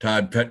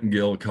 Todd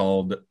Pettengill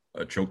called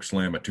a choke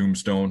slam a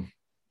tombstone.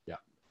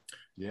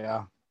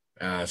 Yeah.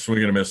 Swing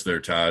and a miss there,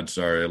 Todd.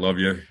 Sorry. I love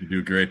you. You do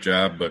a great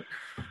job, but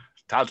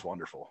Todd's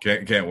wonderful.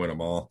 Can't win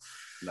them all.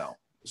 No.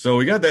 So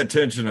we got that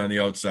tension on the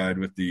outside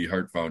with the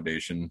Hart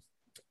Foundation.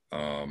 We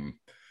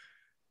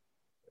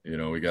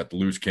got the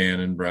loose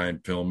cannon, Brian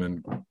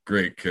Pillman,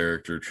 great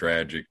character,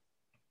 tragic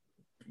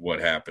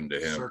what happened to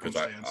him, because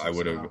I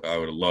would have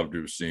loved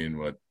to have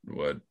seen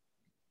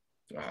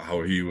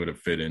how he would have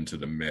fit into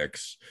the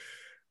mix.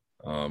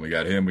 We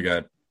got him, we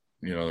got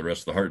the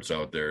rest of the Harts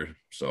out there.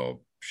 So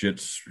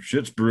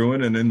shit's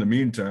brewing, and in the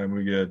meantime,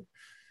 we get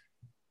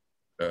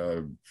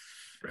a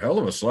hell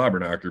of a slobber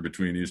knocker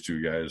between these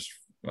two guys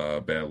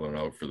battling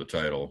out for the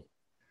title.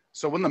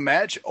 So when the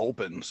match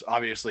opens,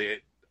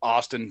 obviously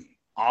Austin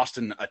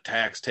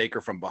attacks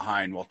Taker from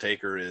behind, while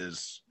Taker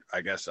is,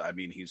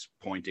 he's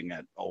pointing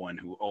at Owen,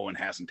 who Owen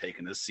hasn't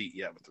taken his seat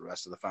yet with the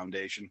rest of the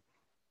foundation.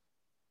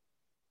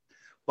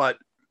 But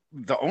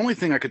the only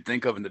thing I could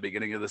think of in the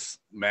beginning of this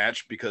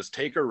match, because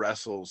Taker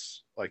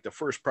wrestles like the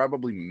first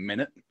probably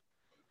minute,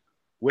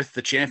 with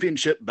the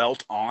championship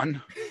belt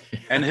on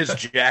and his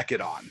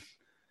jacket on.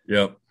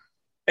 Yep.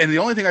 And the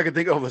only thing I could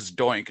think of was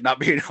Doink not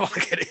being able to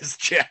get his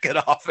jacket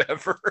off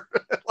ever.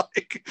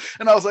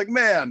 And I was like,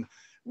 man,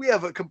 we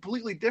have a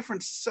completely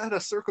different set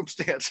of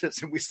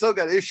circumstances, and we still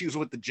got issues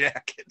with the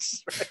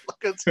jackets. Right?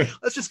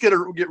 Let's just get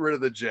rid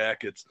of the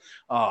jackets.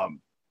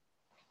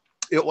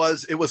 It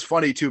was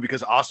funny too,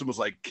 because Austin was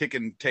like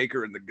kicking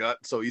Taker in the gut,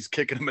 so he's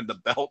kicking him in the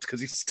belt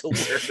because he's still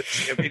wearing the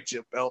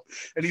championship belt,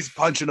 and he's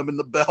punching him in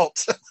the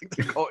belt. Like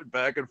they're going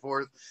back and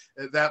forth.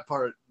 And that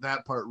part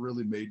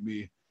really made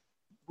me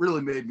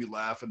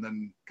laugh. And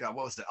then, God,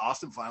 what was it?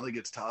 Austin finally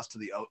gets tossed to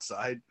the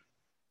outside,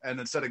 and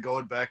instead of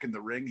going back in the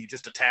ring, he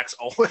just attacks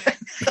Owen.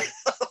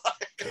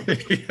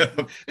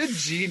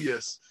 It's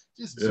genius.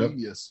 Just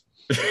genius.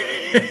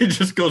 He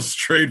just goes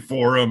straight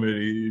for him,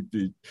 and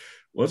he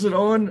was it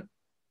Owen?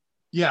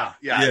 Yeah.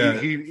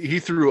 He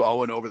threw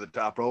Owen over the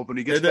top rope, and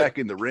he gets back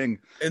in the ring.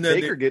 And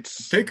then Taker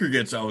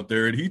gets out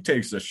there, and he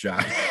takes a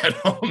shot at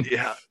him.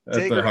 Yeah,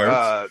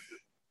 Taker.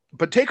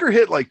 But Taker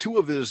hit like two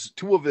of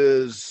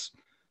his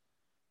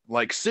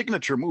like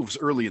signature moves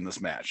early in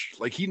this match.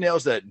 Like he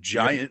nails that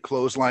giant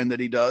clothesline that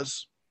he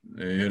does.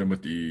 They hit him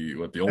with the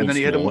old school. And then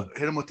he hit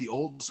him with the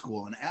old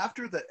school. And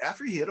after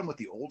he hit him with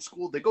the old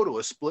school, they go to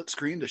a split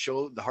screen to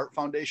show the Hart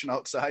Foundation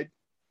outside.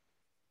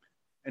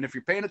 And if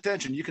you're paying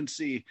attention, you can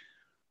see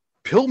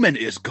Pillman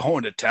is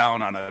going to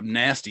town on a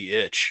nasty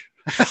itch.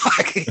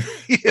 Like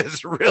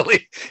he's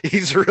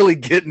really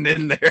getting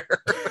in there.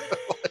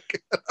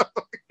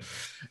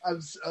 I'm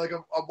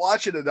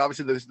watching it.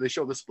 Obviously, they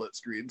show the split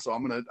screen, so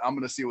I'm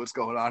gonna see what's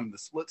going on in the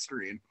split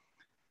screen.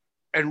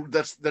 And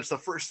that's the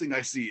first thing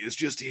I see is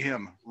just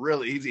him.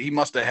 Really, he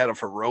must have had a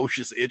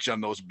ferocious itch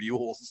on those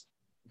mules.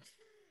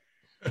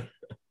 This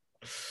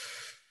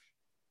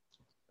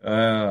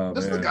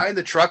is the guy in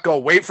the truck go,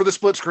 wait for the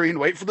split screen.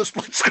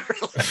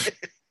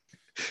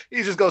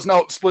 He just goes,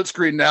 no, split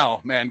screen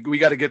now, man. We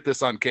got to get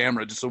this on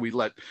camera just so we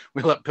let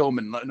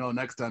Pillman know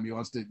next time he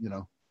wants to,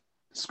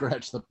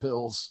 scratch the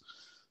pills.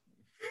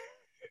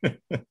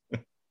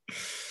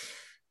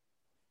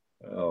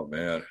 Oh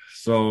man.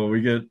 So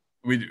we do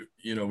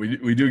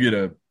get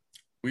a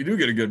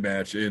good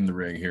match in the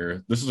ring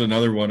here. This is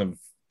another one of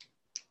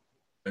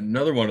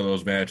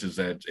those matches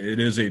that it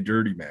is a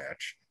dirty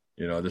match.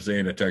 This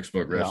ain't a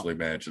textbook wrestling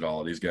match at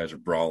all. These guys are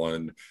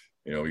brawling.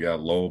 We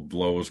got low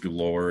blows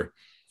galore.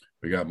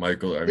 We got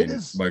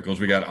Michaels.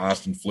 We got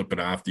Austin flipping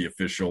off the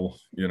official.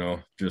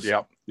 The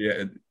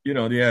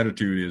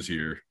attitude is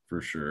here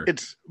for sure.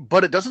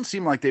 But it doesn't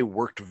seem like they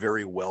worked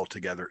very well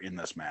together in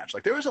this match.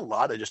 Like there was a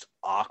lot of just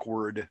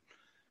awkward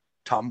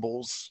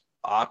tumbles,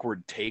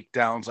 awkward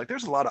takedowns. Like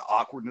there's a lot of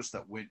awkwardness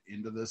that went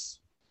into this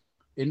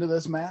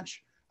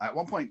match. At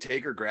one point,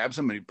 Taker grabs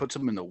him and he puts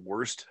him in the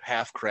worst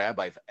half crab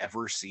I've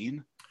ever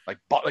seen. Like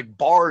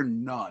bar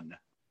none.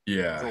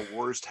 Yeah, the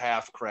worst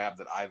half crab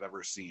that I've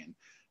ever seen.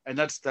 And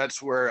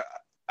that's where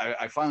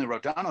I finally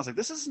wrote down. I was like,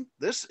 this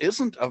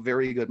isn't a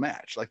very good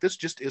match. Like this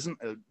just isn't.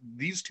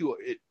 These two,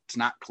 it's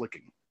not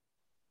clicking.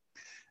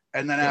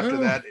 And then after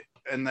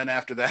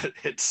that,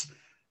 it's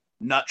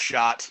nut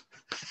shot.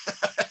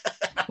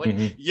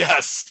 Like,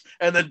 yes.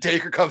 And then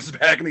Taker comes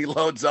back and he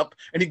loads up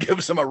and he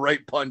gives him a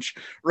right punch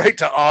right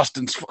to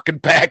Austin's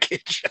fucking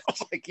package. I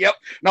was like, yep.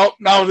 No,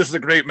 this is a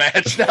great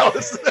match. Now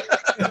this.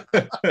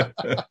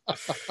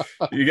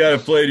 You got to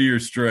play to your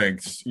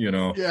strengths,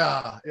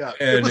 Yeah. And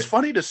it was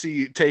funny to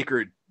see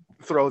Taker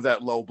throw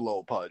that low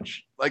blow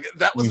punch. Like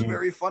that was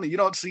very funny. You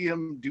don't see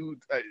him do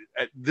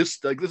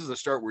this. Like this is a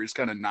start where he's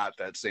kind of not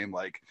that same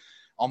like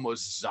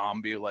almost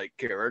zombie like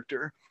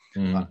character.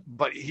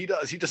 But he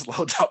does. He just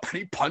loads up and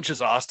he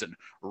punches Austin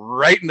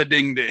right in the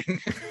ding ding.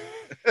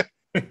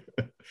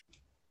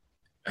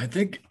 I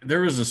think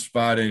there was a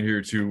spot in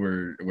here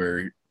too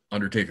where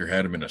Undertaker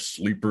had him in a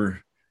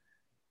sleeper.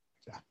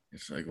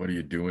 It's like, what are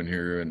you doing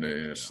here in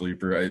a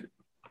sleeper?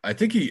 I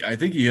think he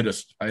hit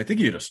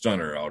a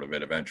stunner out of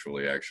it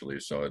eventually, actually.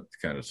 So it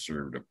kind of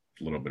served a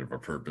little bit of a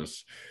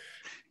purpose.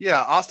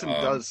 Yeah, Austin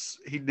does.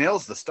 He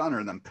nails the stunner,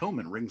 and then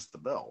Pillman rings the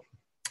bell.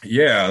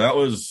 Yeah, that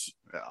was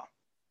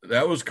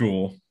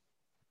cool.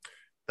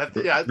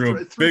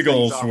 Big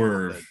old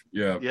swerve.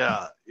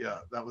 Yeah.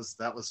 That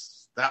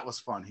was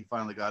fun. He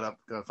finally got up,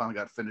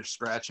 got finished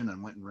scratching,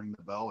 and went and ring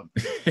the bell.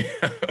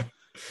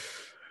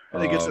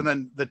 And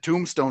then the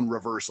tombstone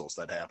reversals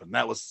that happened.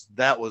 That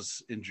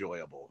was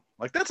enjoyable.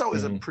 Like that's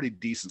always a pretty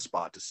decent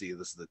spot to see.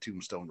 This is the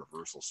tombstone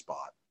reversal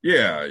spot.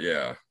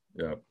 Yeah.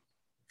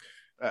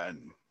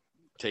 And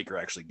Taker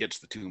actually gets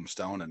the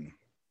tombstone, and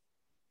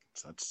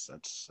that's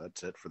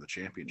it for the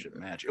championship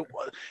match. It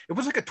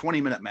was like a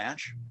 20-minute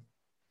match,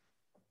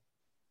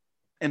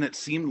 and it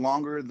seemed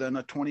longer than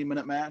a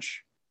 20-minute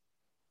match.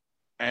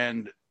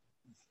 And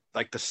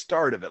like the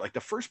start of it, like the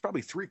first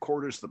probably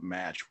 3/4 of the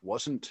match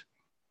wasn't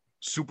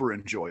super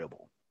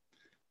enjoyable,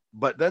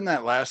 but then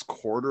that last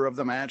quarter of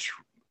the match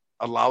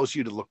allows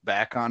you to look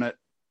back on it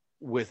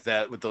with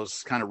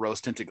those kind of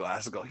rose tinted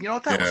glasses and go, you know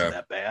what, wasn't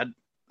that bad.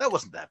 That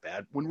wasn't that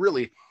bad, when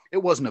really it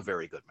wasn't a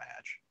very good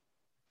match.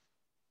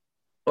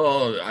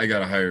 Well, I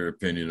got a higher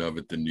opinion of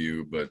it than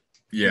you, but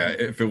yeah,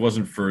 if it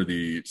wasn't for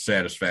the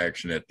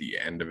satisfaction at the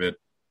end of it,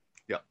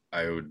 Yeah.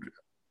 I would.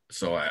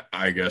 So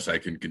I guess I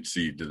can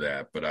concede to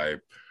that,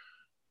 but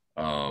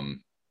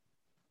um,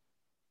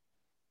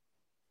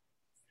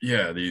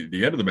 yeah, the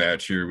end of the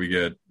match here, we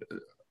get,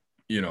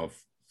 you know,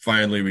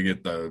 finally we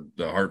get the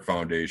Hart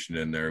Foundation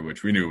in there,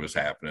 which we knew was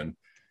happening.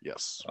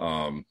 Yes.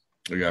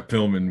 We got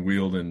Pillman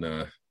wheeled in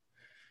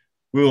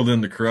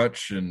the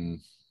crutch, and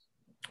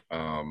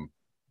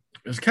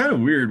it's kind of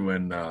weird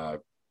when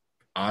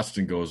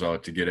Austin goes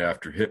out to get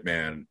after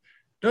Hitman,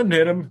 doesn't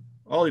hit him.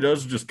 All he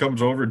does is just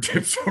comes over and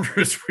tips over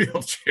his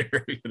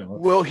wheelchair.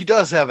 Well, he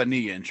does have a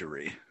knee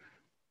injury.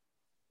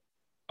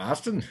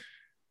 Austin,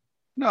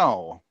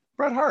 No,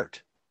 Bret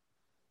Hart.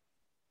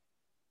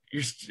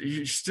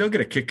 you're still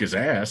gonna kick his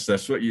ass.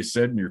 That's what you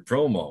said in your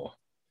promo.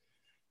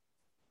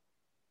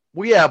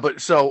 Well, yeah,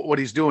 but so what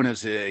he's doing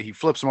is he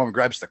flips him over and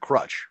grabs the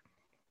crutch,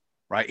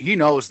 right? He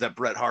knows that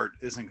Bret Hart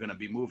isn't going to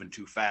be moving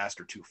too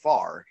fast or too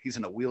far. He's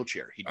in a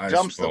wheelchair. He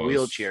dumps the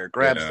wheelchair,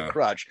 grabs the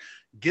crutch,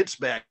 gets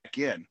back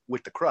in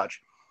with the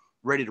crutch,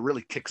 ready to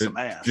really kick some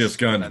ass. Just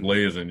guns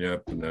blazing,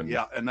 yep. And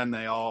then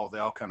they all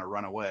kind of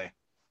run away.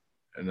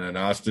 And then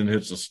Austin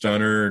hits a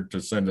stunner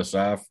to send us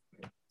off.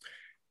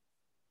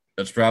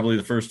 That's probably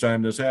the first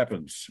time this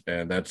happens,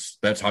 and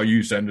that's how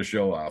you send a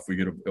show off. We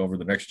get over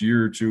the next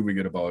year or two, we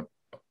get about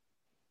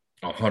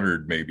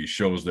 100 maybe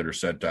shows that are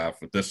sent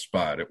off with this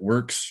spot. It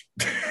works.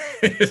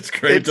 It's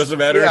great. It doesn't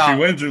matter if he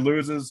wins or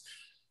loses.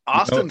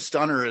 Austin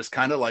Stunner is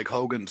kind of like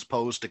Hogan's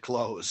pose to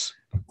close.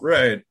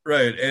 Right.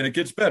 And it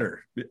gets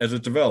better as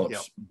it develops.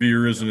 Yep.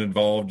 Beer isn't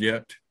involved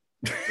yet.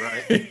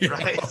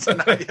 Right. So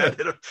not yet.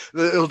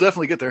 It'll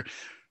definitely get there.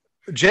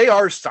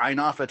 JR's sign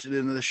off at the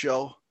end of the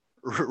show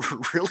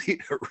really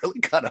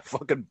kind of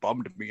fucking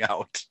bummed me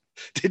out.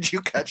 Did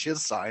you catch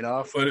his sign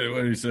off? What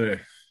did he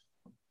say?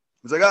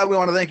 He's like, we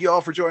want to thank you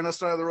all for joining us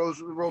tonight on the Road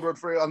Road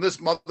Free on this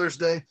Mother's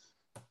Day.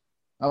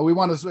 We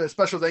want to say a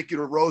special thank you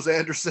to Rose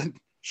Anderson.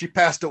 She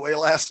passed away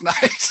last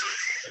night.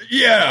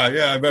 Yeah,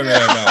 I remember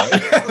that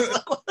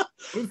now.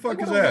 Who the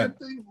fuck is that?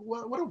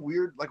 What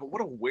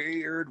a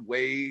weird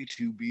way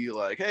to be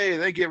like, hey,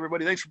 thank you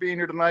everybody. Thanks for being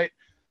here tonight.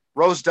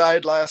 Rose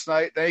died last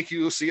night. Thank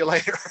you. See you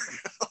later.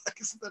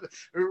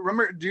 Do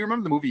you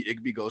remember the movie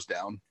Igby Goes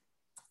Down?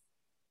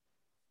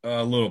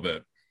 A little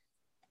bit.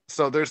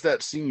 So there's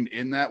that scene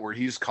in that where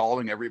he's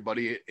calling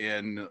everybody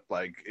in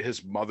like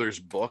his mother's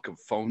book of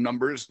phone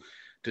numbers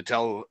to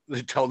tell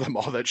them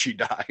all that she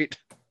died.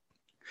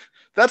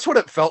 That's what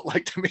it felt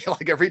like to me.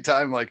 Like every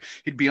time, like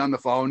he'd be on the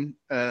phone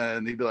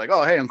and he'd be like,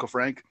 "Oh, hey, Uncle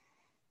Frank.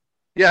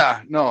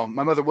 Yeah, no,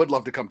 my mother would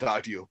love to come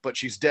talk to you, but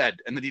she's dead."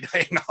 And then he'd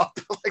hang up.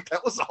 Like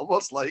that was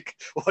almost like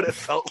what it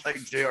felt like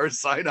JR's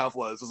sign off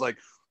was. It was like,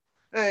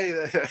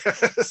 "Hey,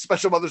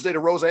 special Mother's Day to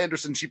Rose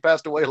Anderson. She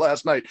passed away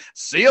last night.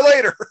 See you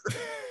later."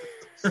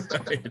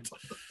 Right.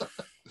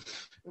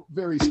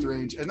 Very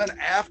strange. And then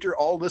after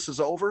all this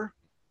is over,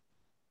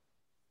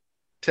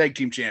 tag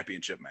team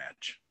championship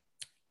match.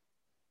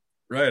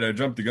 Right, I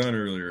jumped the gun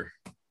earlier.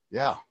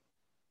 Yeah.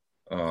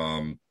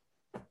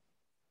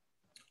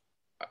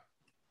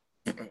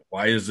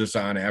 Why is this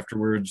on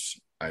afterwards?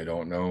 I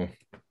don't know.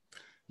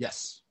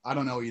 Yes, I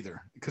don't know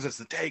either. Because it's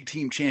the tag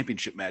team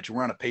championship match.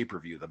 We're on a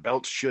pay-per-view. The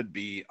belts should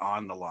be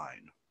on the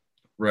line.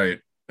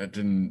 Right. That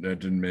didn't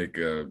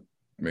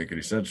make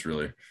any sense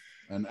really.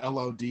 And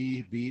LOD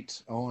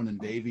beat Owen and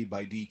Davey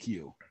by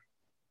DQ.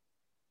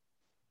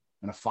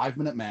 In a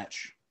 5-minute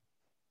match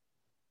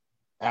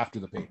after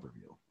the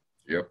pay-per-view.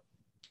 Yep.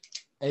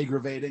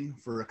 Aggravating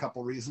for a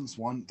couple reasons.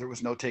 One, there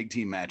was no tag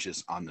team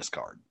matches on this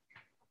card.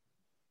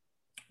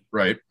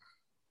 Right.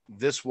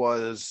 This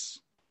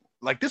was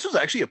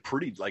actually a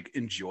pretty like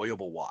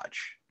enjoyable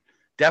watch.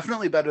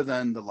 Definitely better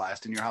than the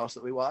last In Your House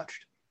that we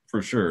watched.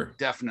 For sure.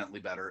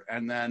 Definitely better.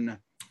 And then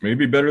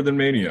maybe better than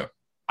Mania.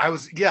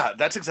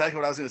 That's exactly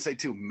what I was going to say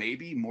too.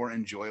 Maybe more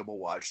enjoyable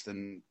watch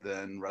than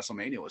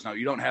WrestleMania was. Now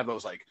you don't have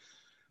those like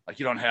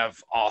you don't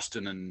have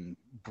Austin and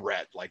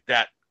Bret, like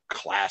that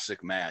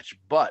classic match,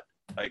 but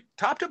like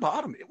top to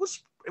bottom, it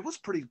was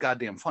pretty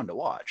goddamn fun to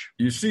watch.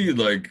 You see,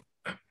 like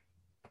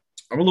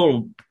I'm a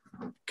little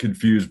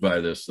confused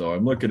by this though.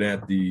 I'm looking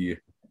at the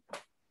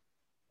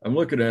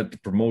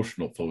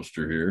promotional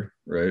poster here,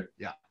 right?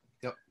 Yeah.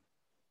 Yep.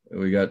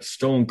 We got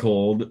Stone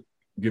Cold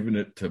giving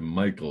it to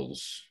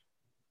Michaels.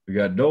 We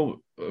got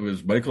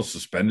was Michael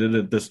suspended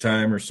at this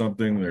time or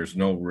something? There's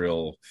no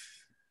real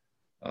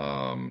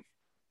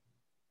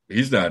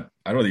he's not,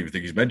 I don't even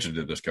think he's mentioned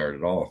in this card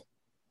at all.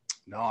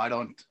 No, I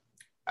don't.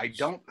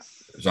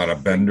 Is that a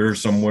bender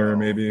somewhere? So.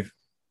 Maybe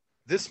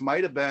this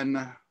might have been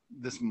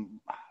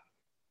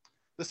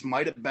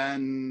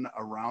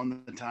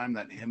around the time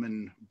that him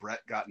and Bret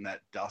got in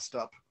that dust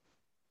up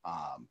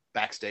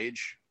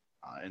backstage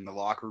in the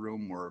locker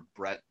room where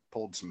Bret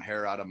pulled some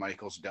hair out of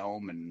Michael's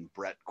dome and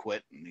Bret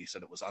quit and he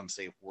said it was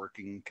unsafe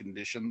working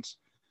conditions.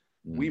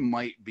 We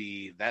might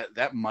be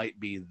that might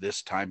be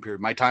this time period.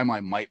 My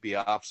timeline might be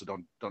off, so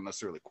don't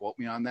necessarily quote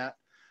me on that.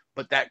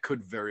 But that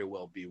could very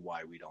well be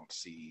why we don't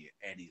see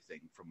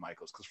anything from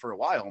Michaels. Because for a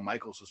while,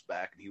 Michaels was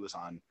back and he was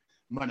on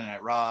Monday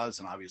Night Raws,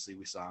 and obviously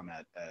we saw him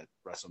at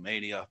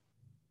WrestleMania.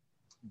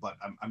 But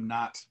I'm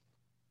not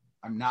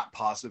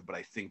positive, but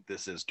I think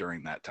this is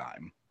during that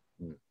time.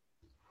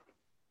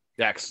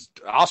 Yeah,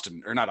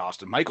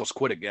 Michaels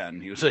quit again.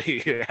 He was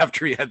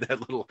after he had that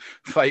little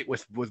fight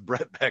with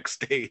Brett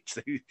backstage.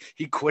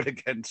 He quit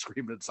again,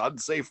 screaming it's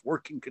unsafe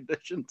working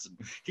conditions, and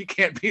he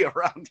can't be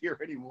around here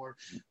anymore.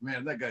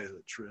 Man, that guy is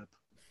a trip.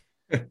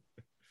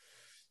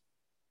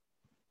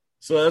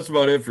 So that's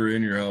about it for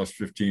In Your House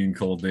 15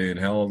 Cold Day in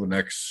Hell. The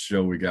next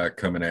show we got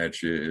coming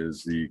at you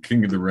is the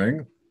King of the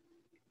Ring.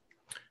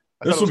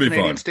 This will be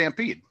Canadian fun.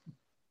 Stampede.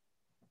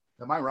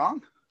 Am I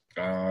wrong?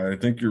 I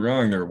think you're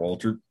wrong there,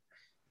 Walter.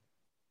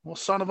 Well,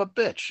 son of a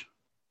bitch.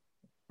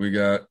 We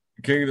got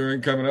King of the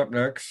Ring coming up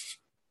next.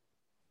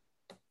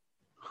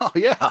 Oh,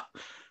 yeah.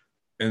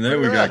 And then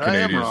we got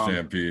Canadian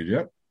Stampede.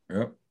 Yep.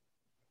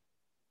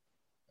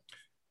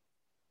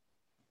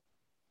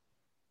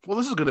 Well,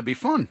 this is going to be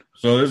fun.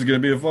 So this is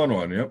going to be a fun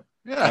one. Yep.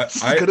 Yeah, this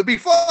is going to be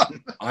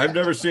fun. I've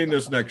never seen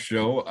this next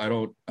show.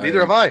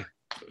 Neither have I.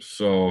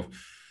 So,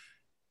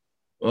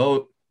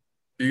 well,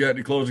 you got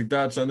any closing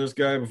thoughts on this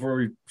guy before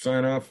we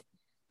sign off?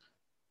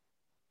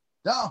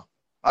 No,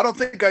 I don't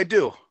think I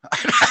do.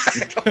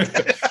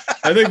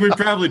 I think we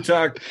probably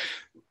talked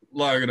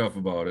long enough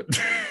about it.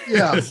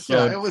 Yeah,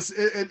 it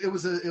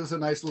was a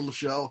nice little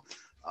show.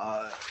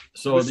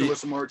 So there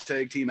was some more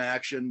tag team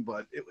action,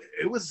 but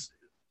it was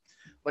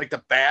like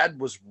the bad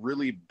was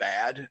really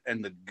bad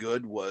and the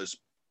good was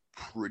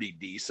pretty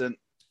decent.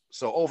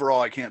 So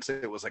overall, I can't say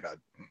it was like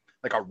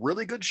a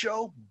really good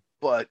show,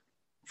 but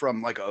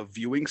from like a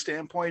viewing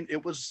standpoint,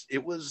 it was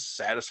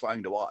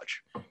satisfying to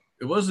watch.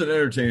 It was an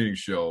entertaining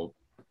show.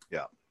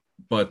 Yeah.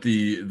 But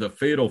the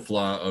fatal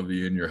flaw of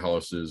the In Your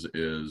Houses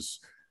is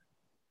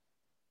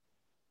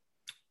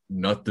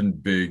nothing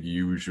big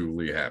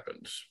usually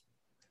happens.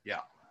 Yeah.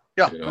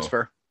 Yeah, that's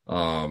fair.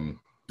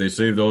 They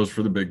save those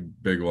for the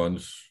big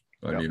ones.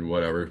 I mean,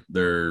 whatever.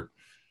 They're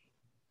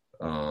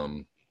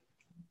but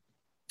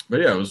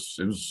yeah, it was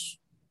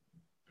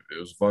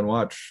a fun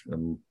watch.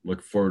 I'm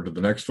looking forward to the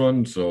next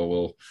one.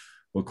 So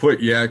we'll quit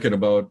yakking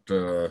about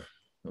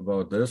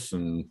this,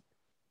 and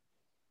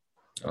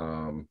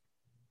I'm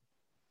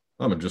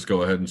gonna just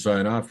go ahead and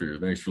sign off here.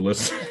 Thanks for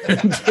listening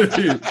to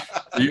the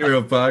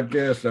Euro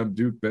Podcast. I'm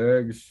Duke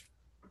Bags.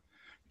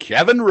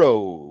 Kevin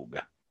Rogue.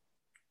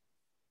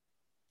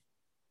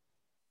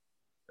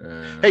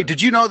 Hey,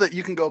 did you know that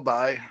you can go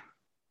buy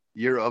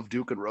Year of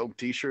Duke and Rogue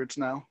t-shirts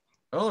now?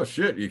 Oh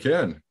shit, you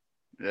can.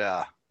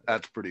 Yeah,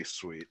 that's pretty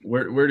sweet.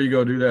 Where do you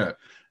go do that?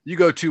 You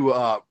go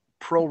to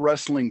Pro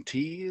Wrestling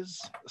Tees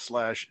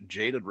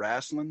 /Jaded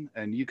Wrestling,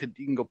 and you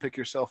can go pick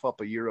yourself up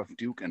a Year of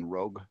Duke and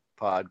Rogue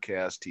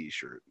podcast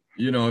t-shirt.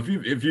 You know,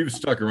 if you've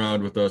stuck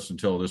around with us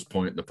until this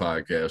point in the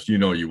podcast, you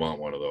know you want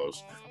one of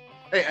those.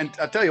 Hey, and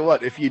I'll tell you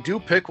what, if you do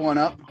pick one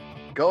up,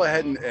 go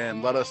ahead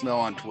and let us know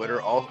on Twitter.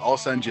 I'll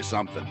send you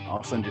something.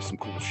 I'll send you some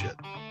cool shit.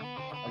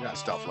 I got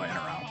stuff laying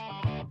around.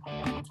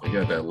 I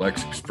got that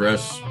Lex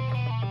Express.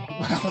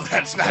 Well,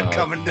 that's not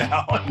coming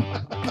down.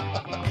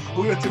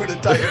 We're going to do an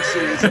entire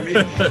series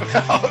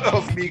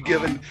of me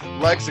giving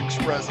Lex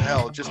Express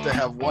hell just to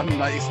have one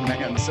nice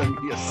man send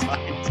me a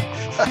signed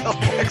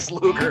Lex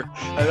Luger,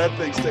 and that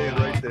thing's staying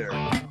right there.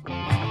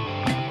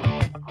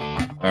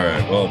 All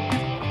right, well,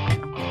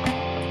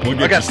 we'll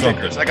get I got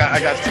stickers. I got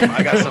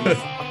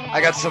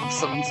some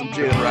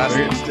Jaded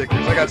Wrestling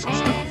stickers. I got some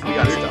stuff. We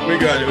got stuff. We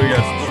got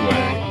some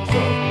swag. So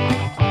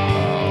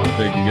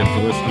thank you again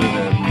for listening,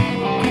 and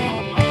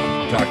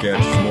we'll talk at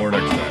you some more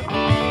next time.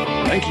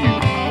 Thank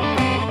you.